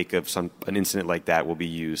in the wake of an incident like that will be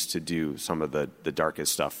used to do some of the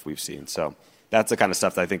darkest stuff we've seen. So that's the kind of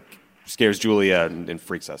stuff that I think scares Julia and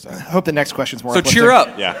freaks us out. I hope the next question's more So uplifting. cheer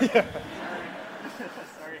up. Yeah.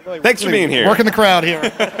 Thanks for being here. Working the crowd here.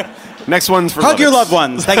 Next one's for Hug your Lovitz. loved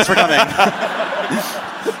ones. Thanks for coming.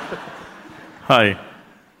 Hi.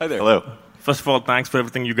 Hi there. Hello. First of all, thanks for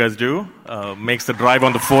everything you guys do. Makes the drive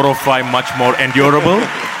on the 405 much more endurable.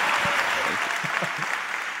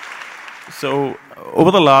 So, over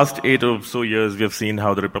the last 8 or so years, we have seen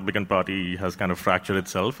how the Republican Party has kind of fractured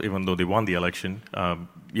itself, even though they won the election.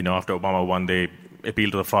 After Obama won, they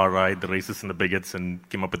appealed to the far right, the racists and the bigots, and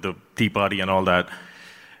came up with the Tea Party and all that.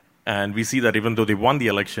 And we see that even though they won the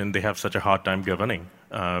election, they have such a hard time governing.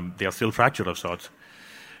 They are still fractured of sorts.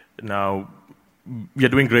 Now, we are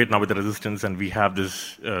doing great now with the resistance, and we have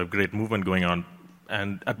this great movement going on.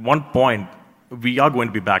 And at one point, we are going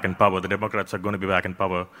to be back in power. The Democrats are going to be back in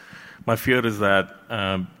power. My fear is that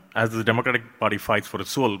as the Democratic Party fights for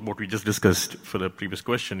its soul, what we just discussed for the previous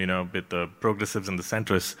question, with the progressives and the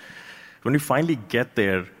centrists, when we finally get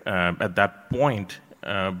there at that point,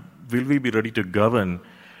 will we be ready to govern?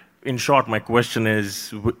 In short, my question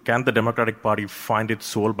is, can the Democratic Party find its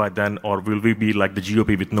soul by then, or will we be like the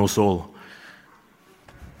GOP with no soul?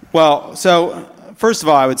 Well, so first of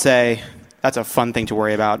all, I would say that's a fun thing to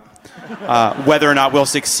worry about, whether or not we'll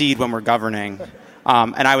succeed when we're governing.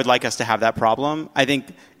 And I would like us to have that problem. I think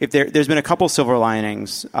if there's been a couple silver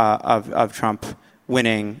linings of Trump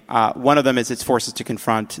winning. One of them is it's forced us to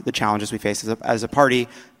confront the challenges we face as a party.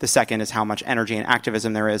 The second is how much energy and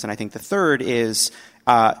activism there is. And I think the third is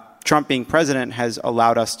Trump being president has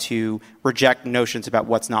allowed us to reject notions about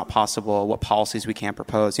what's not possible, what policies we can't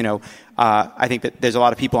propose. I think that there's a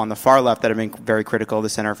lot of people on the far left that have been very critical of the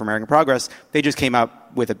Center for American Progress. They just came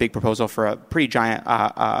up with a big proposal for a pretty giant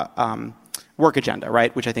work agenda,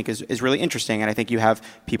 right? Which I think is really interesting. And I think you have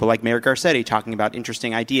people like Mayor Garcetti talking about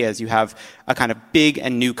interesting ideas. You have a kind of big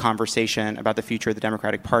and new conversation about the future of the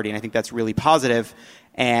Democratic Party. And I think that's really positive.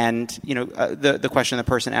 And, the question the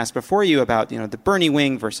person asked before you about, the Bernie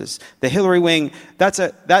wing versus the Hillary wing, that's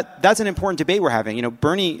an important debate we're having.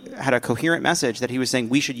 Bernie had a coherent message that he was saying,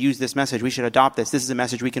 we should use this message. We should adopt this. This is a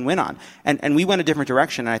message we can win on. And we went a different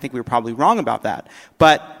direction. And I think we were probably wrong about that.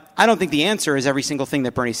 But I don't think the answer is every single thing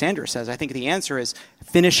that Bernie Sanders says. I think the answer is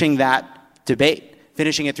finishing that debate,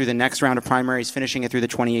 finishing it through the next round of primaries, finishing it through the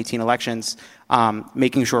 2018 elections,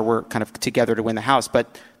 making sure we're kind of together to win the House.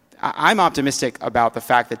 But I'm optimistic about the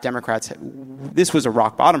fact that Democrats, this was a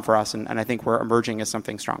rock bottom for us, and I think we're emerging as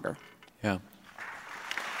something stronger. Yeah.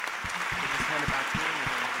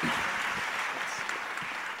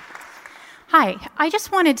 Hi. I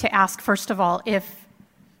just wanted to ask, first of all, if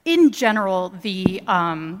in general, the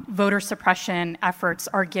voter suppression efforts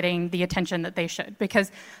are getting the attention that they should,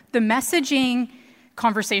 because the messaging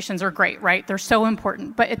conversations are great, right? They're so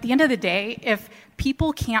important. But at the end of the day, if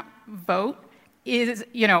people can't vote, is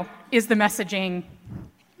the messaging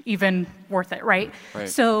even worth it, right?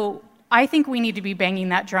 So I think we need to be banging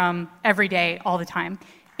that drum every day, all the time.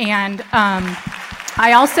 And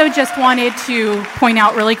I also just wanted to point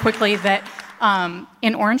out really quickly that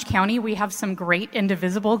in Orange County, we have some great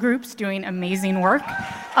indivisible groups doing amazing work.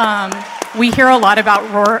 We hear a lot about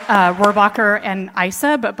Rohrabacher and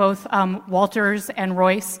ISA, but both Walters and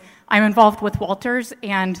Royce. I'm involved with Walters,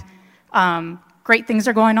 and great things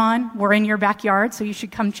are going on. We're in your backyard, so you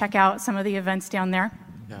should come check out some of the events down there.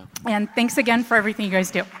 Yeah. And thanks again for everything you guys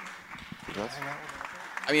do.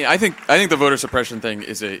 I mean, I think the voter suppression thing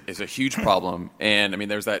is a huge problem, and I mean,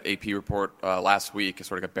 there's that AP report last week. It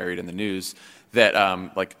sort of got buried in the news that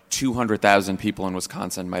like 200,000 people in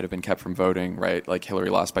Wisconsin might have been kept from voting. Right, like Hillary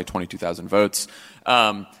lost by 22,000 votes.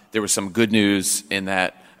 There was some good news in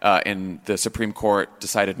that. And the Supreme Court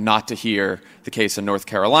decided not to hear the case in North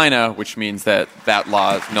Carolina, which means that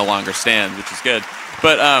law no longer stands, which is good.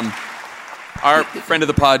 But our friend of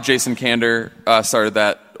the pod, Jason Kander, started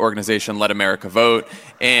that organization, Let America Vote,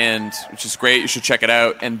 and which is great. You should check it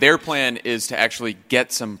out. And their plan is to actually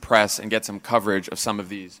get some press and get some coverage of some of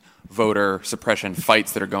these voter suppression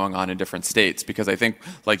fights that are going on in different states. Because I think,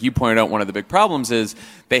 like you pointed out, one of the big problems is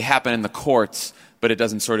they happen in the courts, but it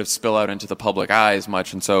doesn't sort of spill out into the public eye as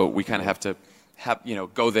much. And so we kind of have to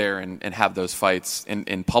go there and have those fights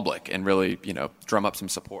in public and really, drum up some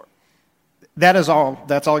support. That's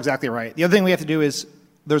all exactly right. The other thing we have to do is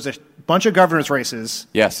there's a bunch of governor's races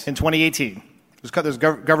in 2018. There's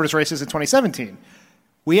governor's races in 2017.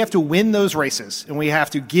 We have to win those races, and we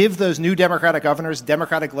have to give those new Democratic governors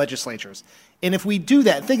Democratic legislatures. And if we do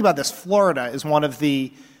that, think about this. Florida is one of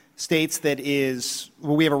the states that is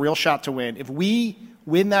where we have a real shot to win. If we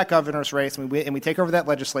win that governor's race and we take over that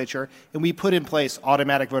legislature and we put in place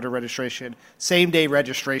automatic voter registration, same-day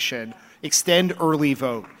registration, extend early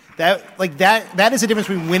vote, that is the difference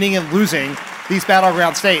between winning and losing these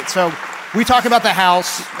battleground states. So we talk about the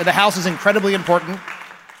House, and the House is incredibly important,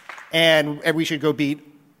 and we should go beat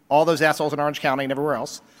all those assholes in Orange County and everywhere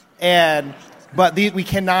else. But we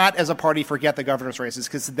cannot, as a party, forget the governor's races,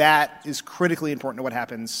 because that is critically important to what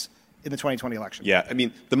happens in the 2020 election. Yeah, I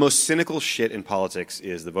mean, the most cynical shit in politics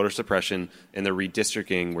is the voter suppression and the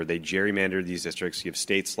redistricting, where they gerrymander these districts. You have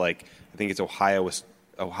states like, I think it's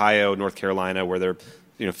Ohio, North Carolina, where they're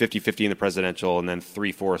 50-50 in the presidential, and then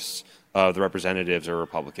 3/4 of the representatives are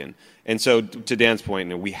Republican. And so, to Dan's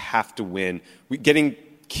point, we have to win. Getting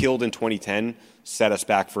killed in 2010 set us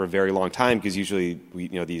back for a very long time, because usually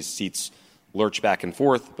these seats lurch back and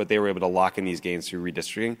forth, but they were able to lock in these gains through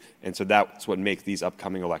redistricting. And so that's what makes these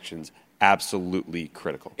upcoming elections absolutely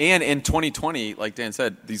critical. And in 2020, like Dan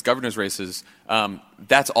said, these governor's races,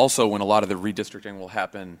 that's also when a lot of the redistricting will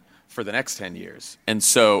happen for the next 10 years. And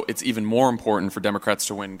so it's even more important for Democrats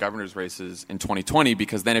to win governor's races in 2020,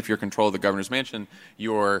 because then if you're in control of the governor's mansion,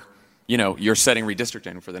 you're setting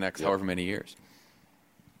redistricting for the next however many years.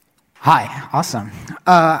 Hi, awesome.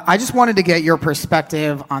 I just wanted to get your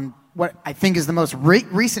perspective on what I think is the most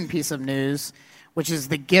recent piece of news, which is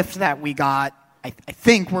the gift that we got. I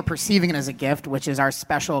think we're perceiving it as a gift, which is our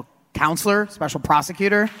special counselor, special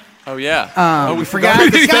prosecutor. Oh, yeah. We forgot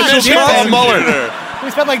this guy's Paul Mueller. We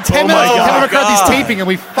spent like 10 minutes on Kevin McCarthy's taping, and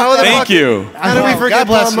we Thank you. How did we forget God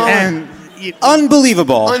bless Paul Mueller? And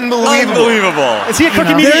Unbelievable. Is he a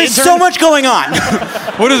cookie media There's intern? so much going on.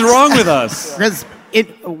 What is wrong with us? Because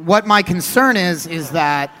what my concern is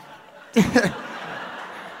that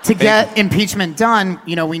to get impeachment done,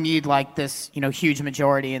 we need like this, huge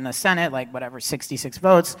majority in the Senate, like 66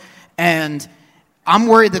 votes. And I'm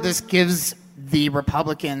worried that this gives the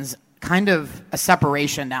Republicans kind of a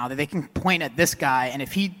separation now, that they can point at this guy, and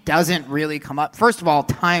if he doesn't really come up, first of all,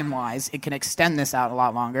 time-wise, it can extend this out a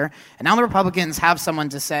lot longer. And now the Republicans have someone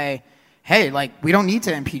to say, hey, we don't need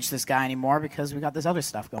to impeach this guy anymore because we got this other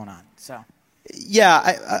stuff going on. So,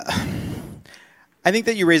 yeah, I think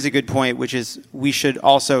that you raise a good point, which is we should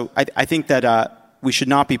also, I think that we should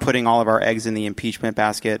not be putting all of our eggs in the impeachment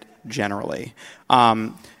basket generally.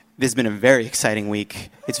 This has been a very exciting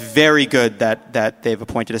week. It's very good that they've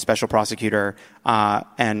appointed a special prosecutor,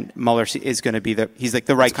 and Mueller is going to be he's like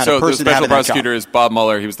the right kind of person to have in that job. So the special prosecutor is Bob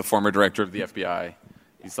Mueller. He was the former director of the FBI.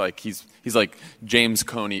 He's like James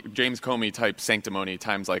Comey type sanctimony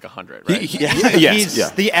times like 100, right? He's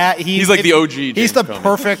like the OG. He's the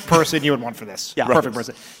perfect person you would want for this. Yeah. Perfect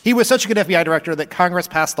person. He was such a good FBI director that Congress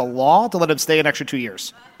passed the law to let him stay an extra 2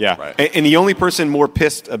 years. Yeah, right. And the only person more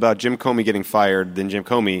pissed about Jim Comey getting fired than Jim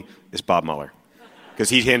Comey is Bob Mueller, because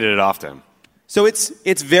he handed it off to him. So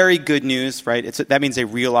it's very good news, right? That means a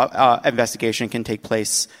real investigation can take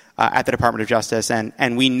place at the Department of Justice,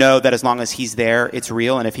 and we know that as long as he's there, it's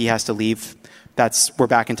real. And if he has to leave, we're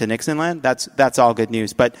back into Nixon land. That's all good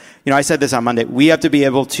news. But I said this on Monday. We have to be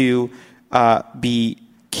able to be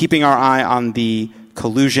keeping our eye on the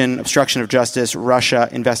collusion, obstruction of justice, Russia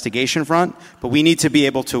investigation front, but we need to be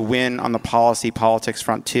able to win on the politics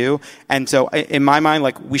front too. And so, in my mind,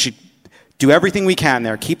 we should do everything we can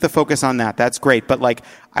there. Keep the focus on that. That's great. But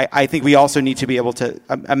I think we also need to be able to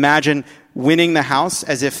imagine winning the House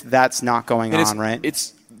as if that's not going on, right?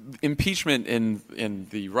 It's impeachment in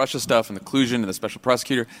the Russia stuff and the collusion and the special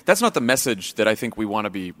prosecutor. That's not the message that I think we want to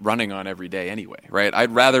be running on every day anyway, right?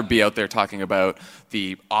 I'd rather be out there talking about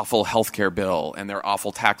the awful healthcare bill and their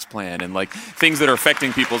awful tax plan and things that are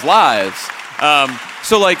affecting people's lives.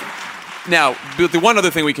 Now, the one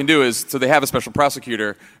other thing we can do is, so they have a special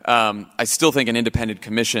prosecutor. I still think an independent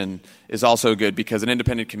commission is also good, because an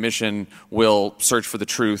independent commission will search for the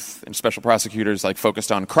truth, and special prosecutors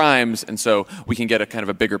focused on crimes, and so we can get a kind of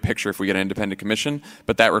a bigger picture if we get an independent commission.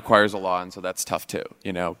 But that requires a law, and so that's tough too,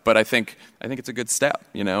 But I think it's a good step,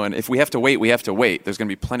 And if we have to wait, we have to wait. There's going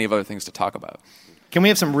to be plenty of other things to talk about. Can we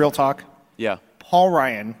have some real talk? Yeah. Paul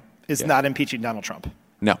Ryan is not impeaching Donald Trump.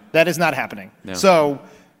 No. That is not happening. No. So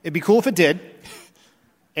It'd be cool if it did.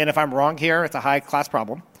 And if I'm wrong here, it's a high-class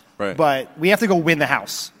problem. Right. But we have to go win the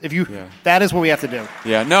House. That is what we have to do.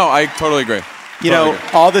 Yeah, no, I totally agree.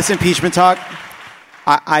 All this impeachment talk,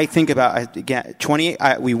 I think about, again,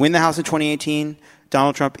 we win the House in 2018.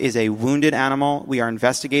 Donald Trump is a wounded animal. We are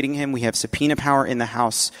investigating him. We have subpoena power in the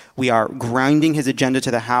House. We are grinding his agenda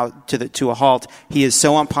to the House to a halt. He is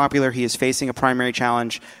so unpopular. He is facing a primary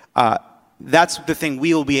challenge. That's the thing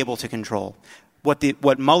we will be able to control. What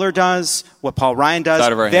Mueller does, what Paul Ryan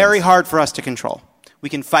does, very hard for us to control. We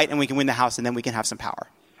can fight and we can win the House, and then we can have some power.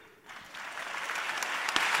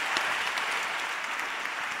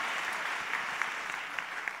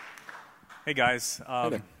 Hey, guys.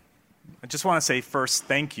 I just want to say first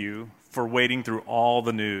thank you for wading through all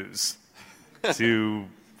the news to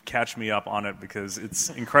catch me up on it, because it's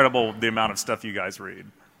incredible the amount of stuff you guys read.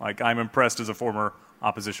 Like, I'm impressed as a former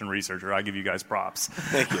opposition researcher. I give you guys props.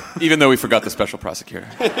 Thank you. Even though we forgot the special prosecutor.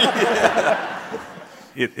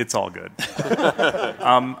 It's all good.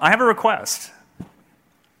 I have a request.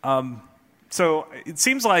 So it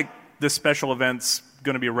seems like this special event's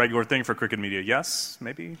going to be a regular thing for Crooked Media. Yes?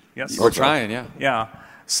 Maybe? Yes? We're trying, yeah. Yeah.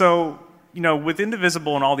 So, with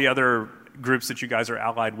Indivisible and all the other groups that you guys are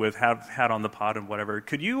allied with, have had on the pod and whatever,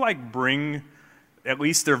 could you, bring at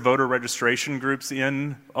least their voter registration groups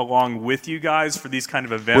in along with you guys for these kind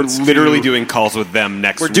of events? We're literally doing calls with them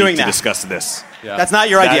next week to discuss this. Yeah. That's not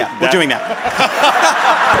your idea. We're doing that.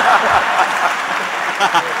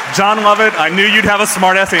 John Lovett, I knew you'd have a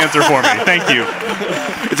smart-ass answer for me. Thank you.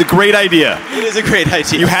 It's a great idea. It is a great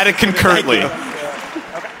idea. You had it concurrently.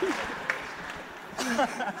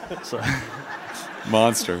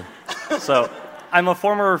 Monster. So, I'm a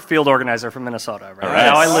former field organizer from Minnesota. Right? Right.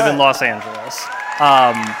 Now I live in Los Angeles.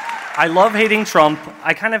 I love hating Trump.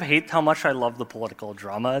 I kind of hate how much I love the political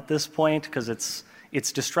drama at this point, because it's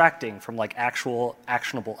distracting from actual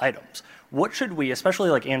actionable items. What should we, especially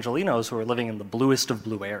Angelinos who are living in the bluest of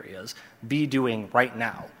blue areas, be doing right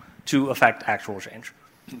now to affect actual change?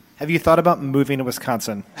 Have you thought about moving to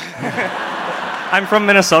Wisconsin? I'm from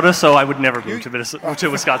Minnesota, so I would never move to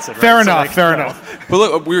Wisconsin. Right? Fair enough. Fair enough. But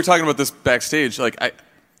look, we were talking about this backstage.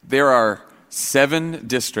 There are 7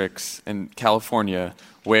 districts in California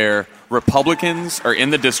where Republicans are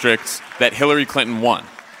in the districts that Hillary Clinton won.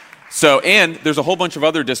 So, and there's a whole bunch of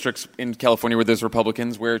other districts in California where there's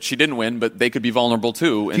Republicans where she didn't win, but they could be vulnerable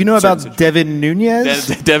too. Do you know about Devin Nunes?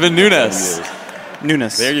 Devin Nunes.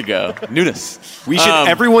 Nunes. There you go. Nunes. We should.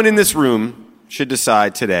 Everyone in this room should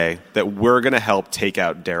decide today that we're going to help take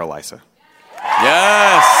out Darrell Issa.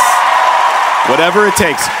 Yes. Whatever it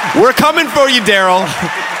takes. We're coming for you, Darrell.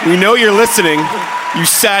 We know you're listening. You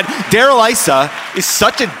sad. Darrell Issa is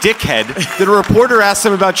such a dickhead that a reporter asked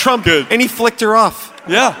him about Trump, and he flicked her off.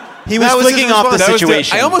 Yeah. He was flicking off the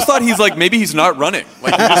situation. I almost thought he's maybe he's not running.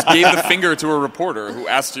 He just gave the finger to a reporter who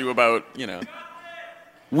asked you about,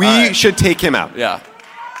 We should take him out. Yeah.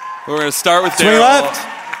 We're going to start with Swing Darrell. left.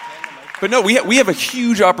 But no, we have a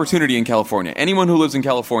huge opportunity in California. Anyone who lives in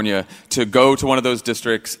California to go to one of those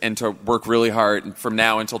districts and to work really hard from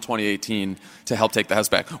now until 2018 to help take the House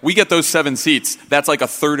back. We get those 7 seats. That's a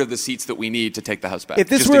third of the seats that we need to take the House back. If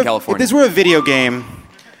this in California. If this were a video game,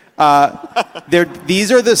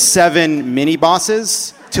 these are the 7 mini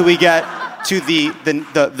bosses till we get to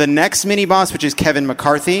the next mini boss, which is Kevin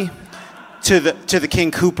McCarthy, to the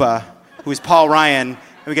King Koopa, who is Paul Ryan,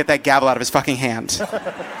 and we get that gavel out of his fucking hand.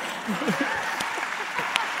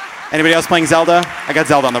 Anybody else playing Zelda? I got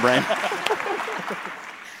Zelda on the brain.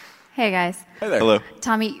 Hey, guys. Hi there. Hello.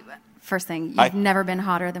 Tommy, first thing, you've never been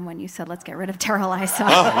hotter than when you said, let's get rid of Darrell Issa.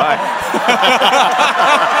 Oh, my.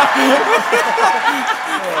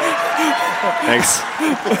 Thanks.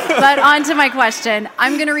 But on to my question.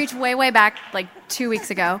 I'm going to reach way, way back, 2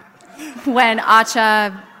 weeks ago, when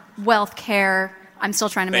ACHA, Wealth Care, I'm still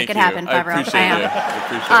trying to make it happen, Favreau.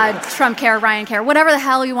 I am. Trump Care, Ryan Care, whatever the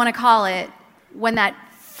hell you want to call it, when that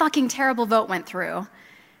fucking terrible vote went through,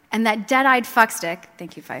 and that dead-eyed fuckstick,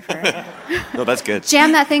 thank you, Pfeiffer. No, that's good.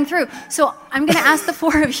 Jam that thing through. So I'm going to ask the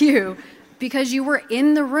 4 of you, because you were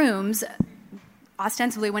in the rooms,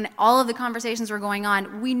 ostensibly, when all of the conversations were going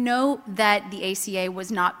on, we know that the ACA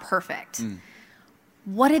was not perfect.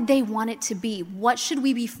 What did they want it to be? What should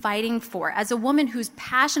we be fighting for? As a woman who's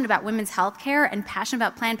passionate about women's health care and passionate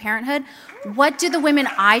about Planned Parenthood, what do the women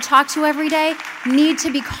I talk to every day need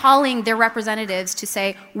to be calling their representatives to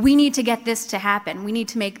say, we need to get this to happen. We need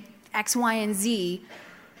to make X, Y, and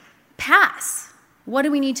pass. What do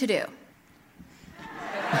we need to do?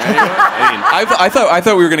 I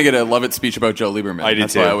thought we were going to get a Lovett speech about Joe Lieberman. I did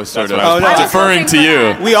That's too. why I was sort That's of what I was deferring to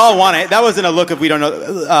you. We all want it. That wasn't a look if we don't know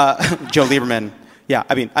Joe Lieberman. Yeah,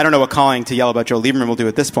 I mean, I don't know what calling to yell about Joe Lieberman will do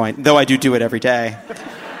at this point, though I do it every day.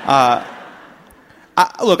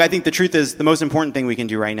 Look, I think the truth is the most important thing we can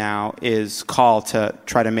do right now is call to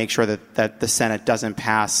try to make sure that the Senate doesn't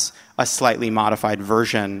pass a slightly modified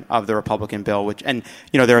version of the Republican bill, and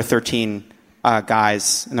there are 13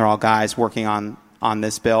 guys, and they're all guys working on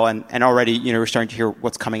this bill, and already, we're starting to hear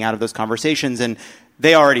what's coming out of those conversations, and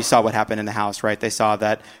they already saw what happened in the House, right? They saw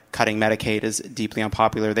that cutting Medicaid is deeply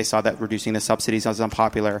unpopular. They saw that reducing the subsidies is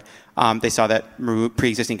unpopular. They saw that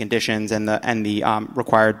pre-existing conditions and the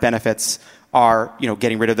required benefits are,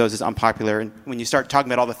 getting rid of those is unpopular. And when you start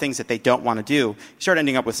talking about all the things that they don't want to do, you start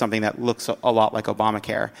ending up with something that looks a lot like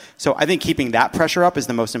Obamacare. So I think keeping that pressure up is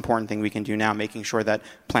the most important thing we can do now, making sure that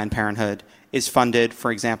Planned Parenthood is funded,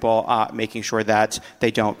 for example, making sure that they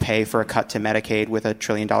don't pay for a cut to Medicaid with $1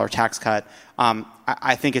 trillion tax cut.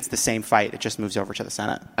 I think it's the same fight. It just moves over to the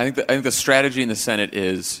Senate. I think the strategy in the Senate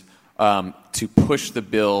is to push the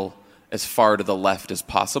bill as far to the left as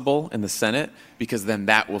possible in the Senate, because then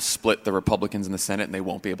that will split the Republicans in the Senate and they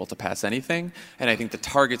won't be able to pass anything. And I think the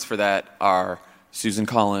targets for that are Susan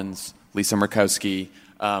Collins, Lisa Murkowski,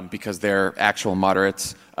 because they're actual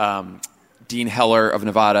moderates, Dean Heller of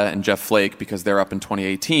Nevada and Jeff Flake, because they're up in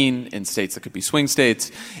 2018 in states that could be swing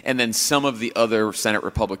states, and then some of the other Senate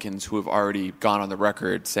Republicans who have already gone on the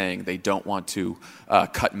record saying they don't want to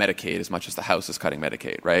cut Medicaid as much as the House is cutting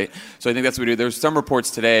Medicaid, right? So I think that's what we do. There's some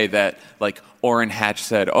reports today that, like, Orrin Hatch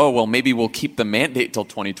said, oh, well, maybe we'll keep the mandate till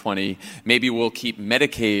 2020. Maybe we'll keep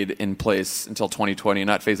Medicaid in place until 2020 and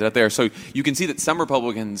not phase it out there. So you can see that some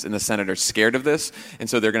Republicans in the Senate are scared of this, and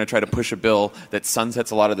so they're going to try to push a bill that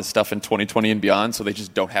sunsets a lot of this stuff in 2020 and beyond, so they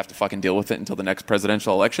just don't have to fucking deal with it until the next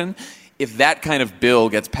presidential election. If that kind of bill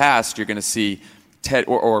gets passed, you're going to see Ted,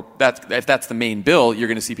 if that's the main bill, you're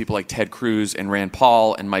going to see people like Ted Cruz and Rand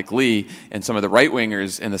Paul and Mike Lee and some of the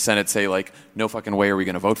right-wingers in the Senate say, like, no fucking way are we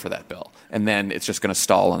going to vote for that bill. And then it's just going to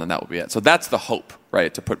stall, and then that will be it. So that's the hope,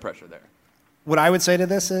 right, to put pressure there. What I would say to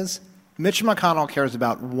this is Mitch McConnell cares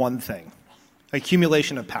about one thing,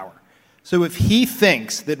 accumulation of power. So if he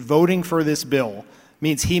thinks that voting for this bill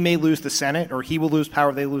means he may lose the Senate or he will lose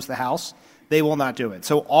power if they lose the House, they will not do it.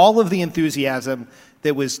 So all of the enthusiasm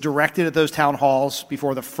that was directed at those town halls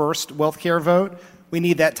before the first wealth care vote, we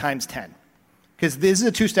need that times 10. Because this is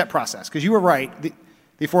a two-step process. Because you were right, the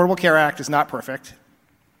Affordable Care Act is not perfect.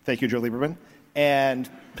 Thank you, Joe Lieberman. And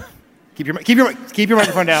keep your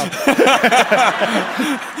microphone down.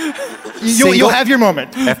 You'll have your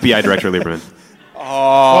moment. FBI Director Lieberman.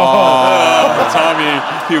 Oh,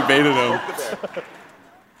 Tommy, you baited him.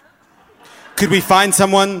 Could we find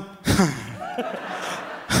someone?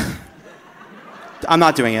 I'm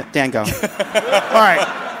not doing it. Dan, go. All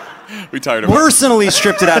right. We tired of it. Personally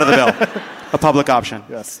stripped it out of the bill. A public option.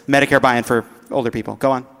 Yes. Medicare buy-in for older people.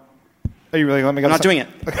 Go on. Are you really letting me go? I'm not doing it.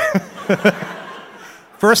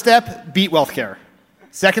 First step, beat wealth care.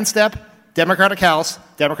 Second step, Democratic House,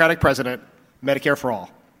 Democratic President, Medicare for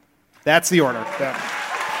all. That's the order.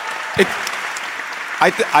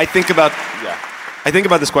 I think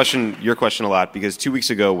about this question, your question, a lot, because 2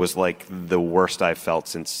 weeks ago was like the worst I've felt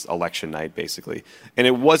since election night, basically. And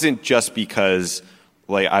it wasn't just because,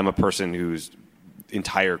 like, I'm a person whose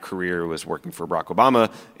entire career was working for Barack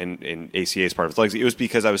Obama and ACA is part of his legacy. It was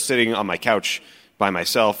because I was sitting on my couch by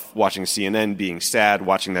myself, watching CNN, being sad,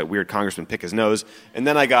 watching that weird congressman pick his nose. And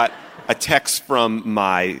then I got a text from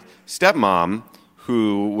my stepmom,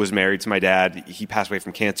 who was married to my dad. He passed away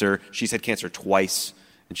from cancer. She's had cancer twice.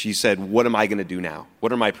 And she said, what am I going to do now?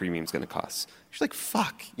 What are my premiums going to cost? She's like,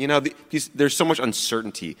 fuck. You know, there's so much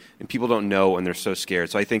uncertainty, and people don't know, and they're so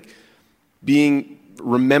scared. So I think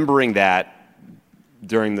remembering that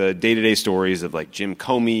during the day-to-day stories of, like, Jim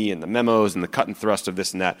Comey and the memos and the cut and thrust of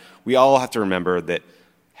this and that, we all have to remember that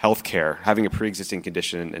healthcare, having a pre-existing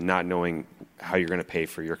condition and not knowing how you're going to pay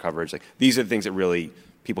for your coverage, like, these are the things that really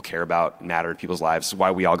people care about, matter in people's lives. This is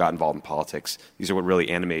why we all got involved in politics. These are what really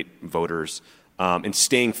animate voters. And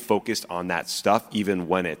staying focused on that stuff, even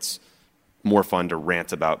when it's more fun to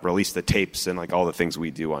rant about, release the tapes and, like, all the things we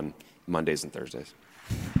do on Mondays and Thursdays.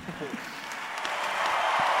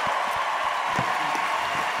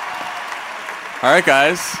 All right,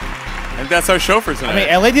 guys. And that's our show for tonight. I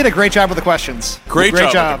mean, LA did a great job with the questions. Great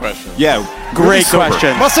job with the questions. Yeah, great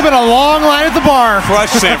question. Must have been a long line at the bar. Crush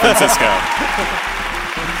San Francisco.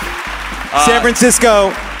 San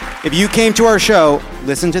Francisco, if you came to our show,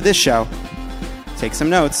 listen to this show, take some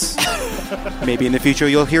notes. Maybe in the future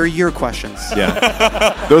you'll hear your questions.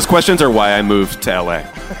 Yeah. Those questions are why I moved to LA.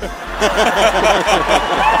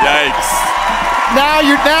 Yikes.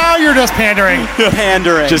 Now you're just pandering.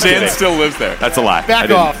 Pandering. Just Dan kidding. still lives there. That's a lie. Back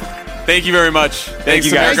off. Thank you very much. Thank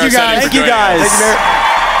you guys. Thank you guys. Thank you guys.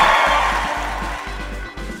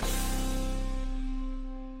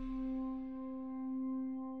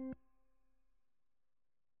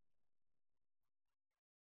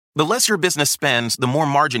 The less your business spends, the more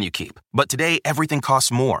margin you keep. But today, everything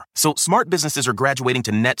costs more. So smart businesses are graduating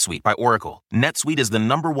to NetSuite by Oracle. NetSuite is the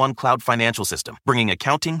 #1 cloud financial system, bringing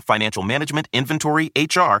accounting, financial management, inventory,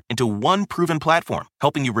 HR into one proven platform,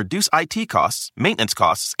 helping you reduce IT costs, maintenance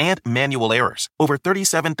costs, and manual errors. Over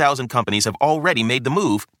 37,000 companies have already made the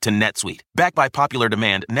move to NetSuite. Backed by popular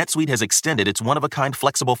demand, NetSuite has extended its one-of-a-kind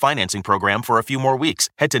flexible financing program for a few more weeks.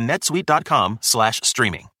 Head to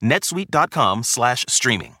netsuite.com/streaming.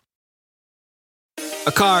 netsuite.com/streaming.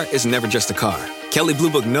 A car is never just a car. Kelley Blue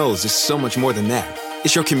Book knows it's so much more than that.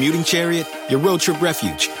 It's your commuting chariot, your road trip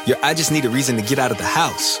refuge, your I just need a reason to get out of the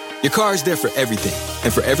house. Your car is there for everything.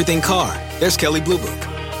 And for everything car, there's Kelley Blue Book.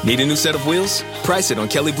 Need a new set of wheels? Price it on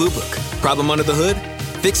Kelley Blue Book. Problem under the hood?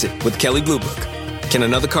 Fix it with Kelley Blue Book. Can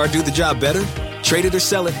another car do the job better? Trade it or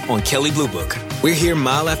sell it on Kelley Blue Book. We're here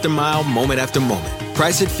mile after mile, moment after moment.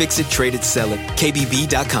 Price it, fix it, trade it, sell it.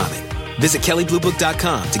 KBB.com it. Visit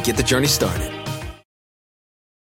KelleyBlueBook.com to get the journey started.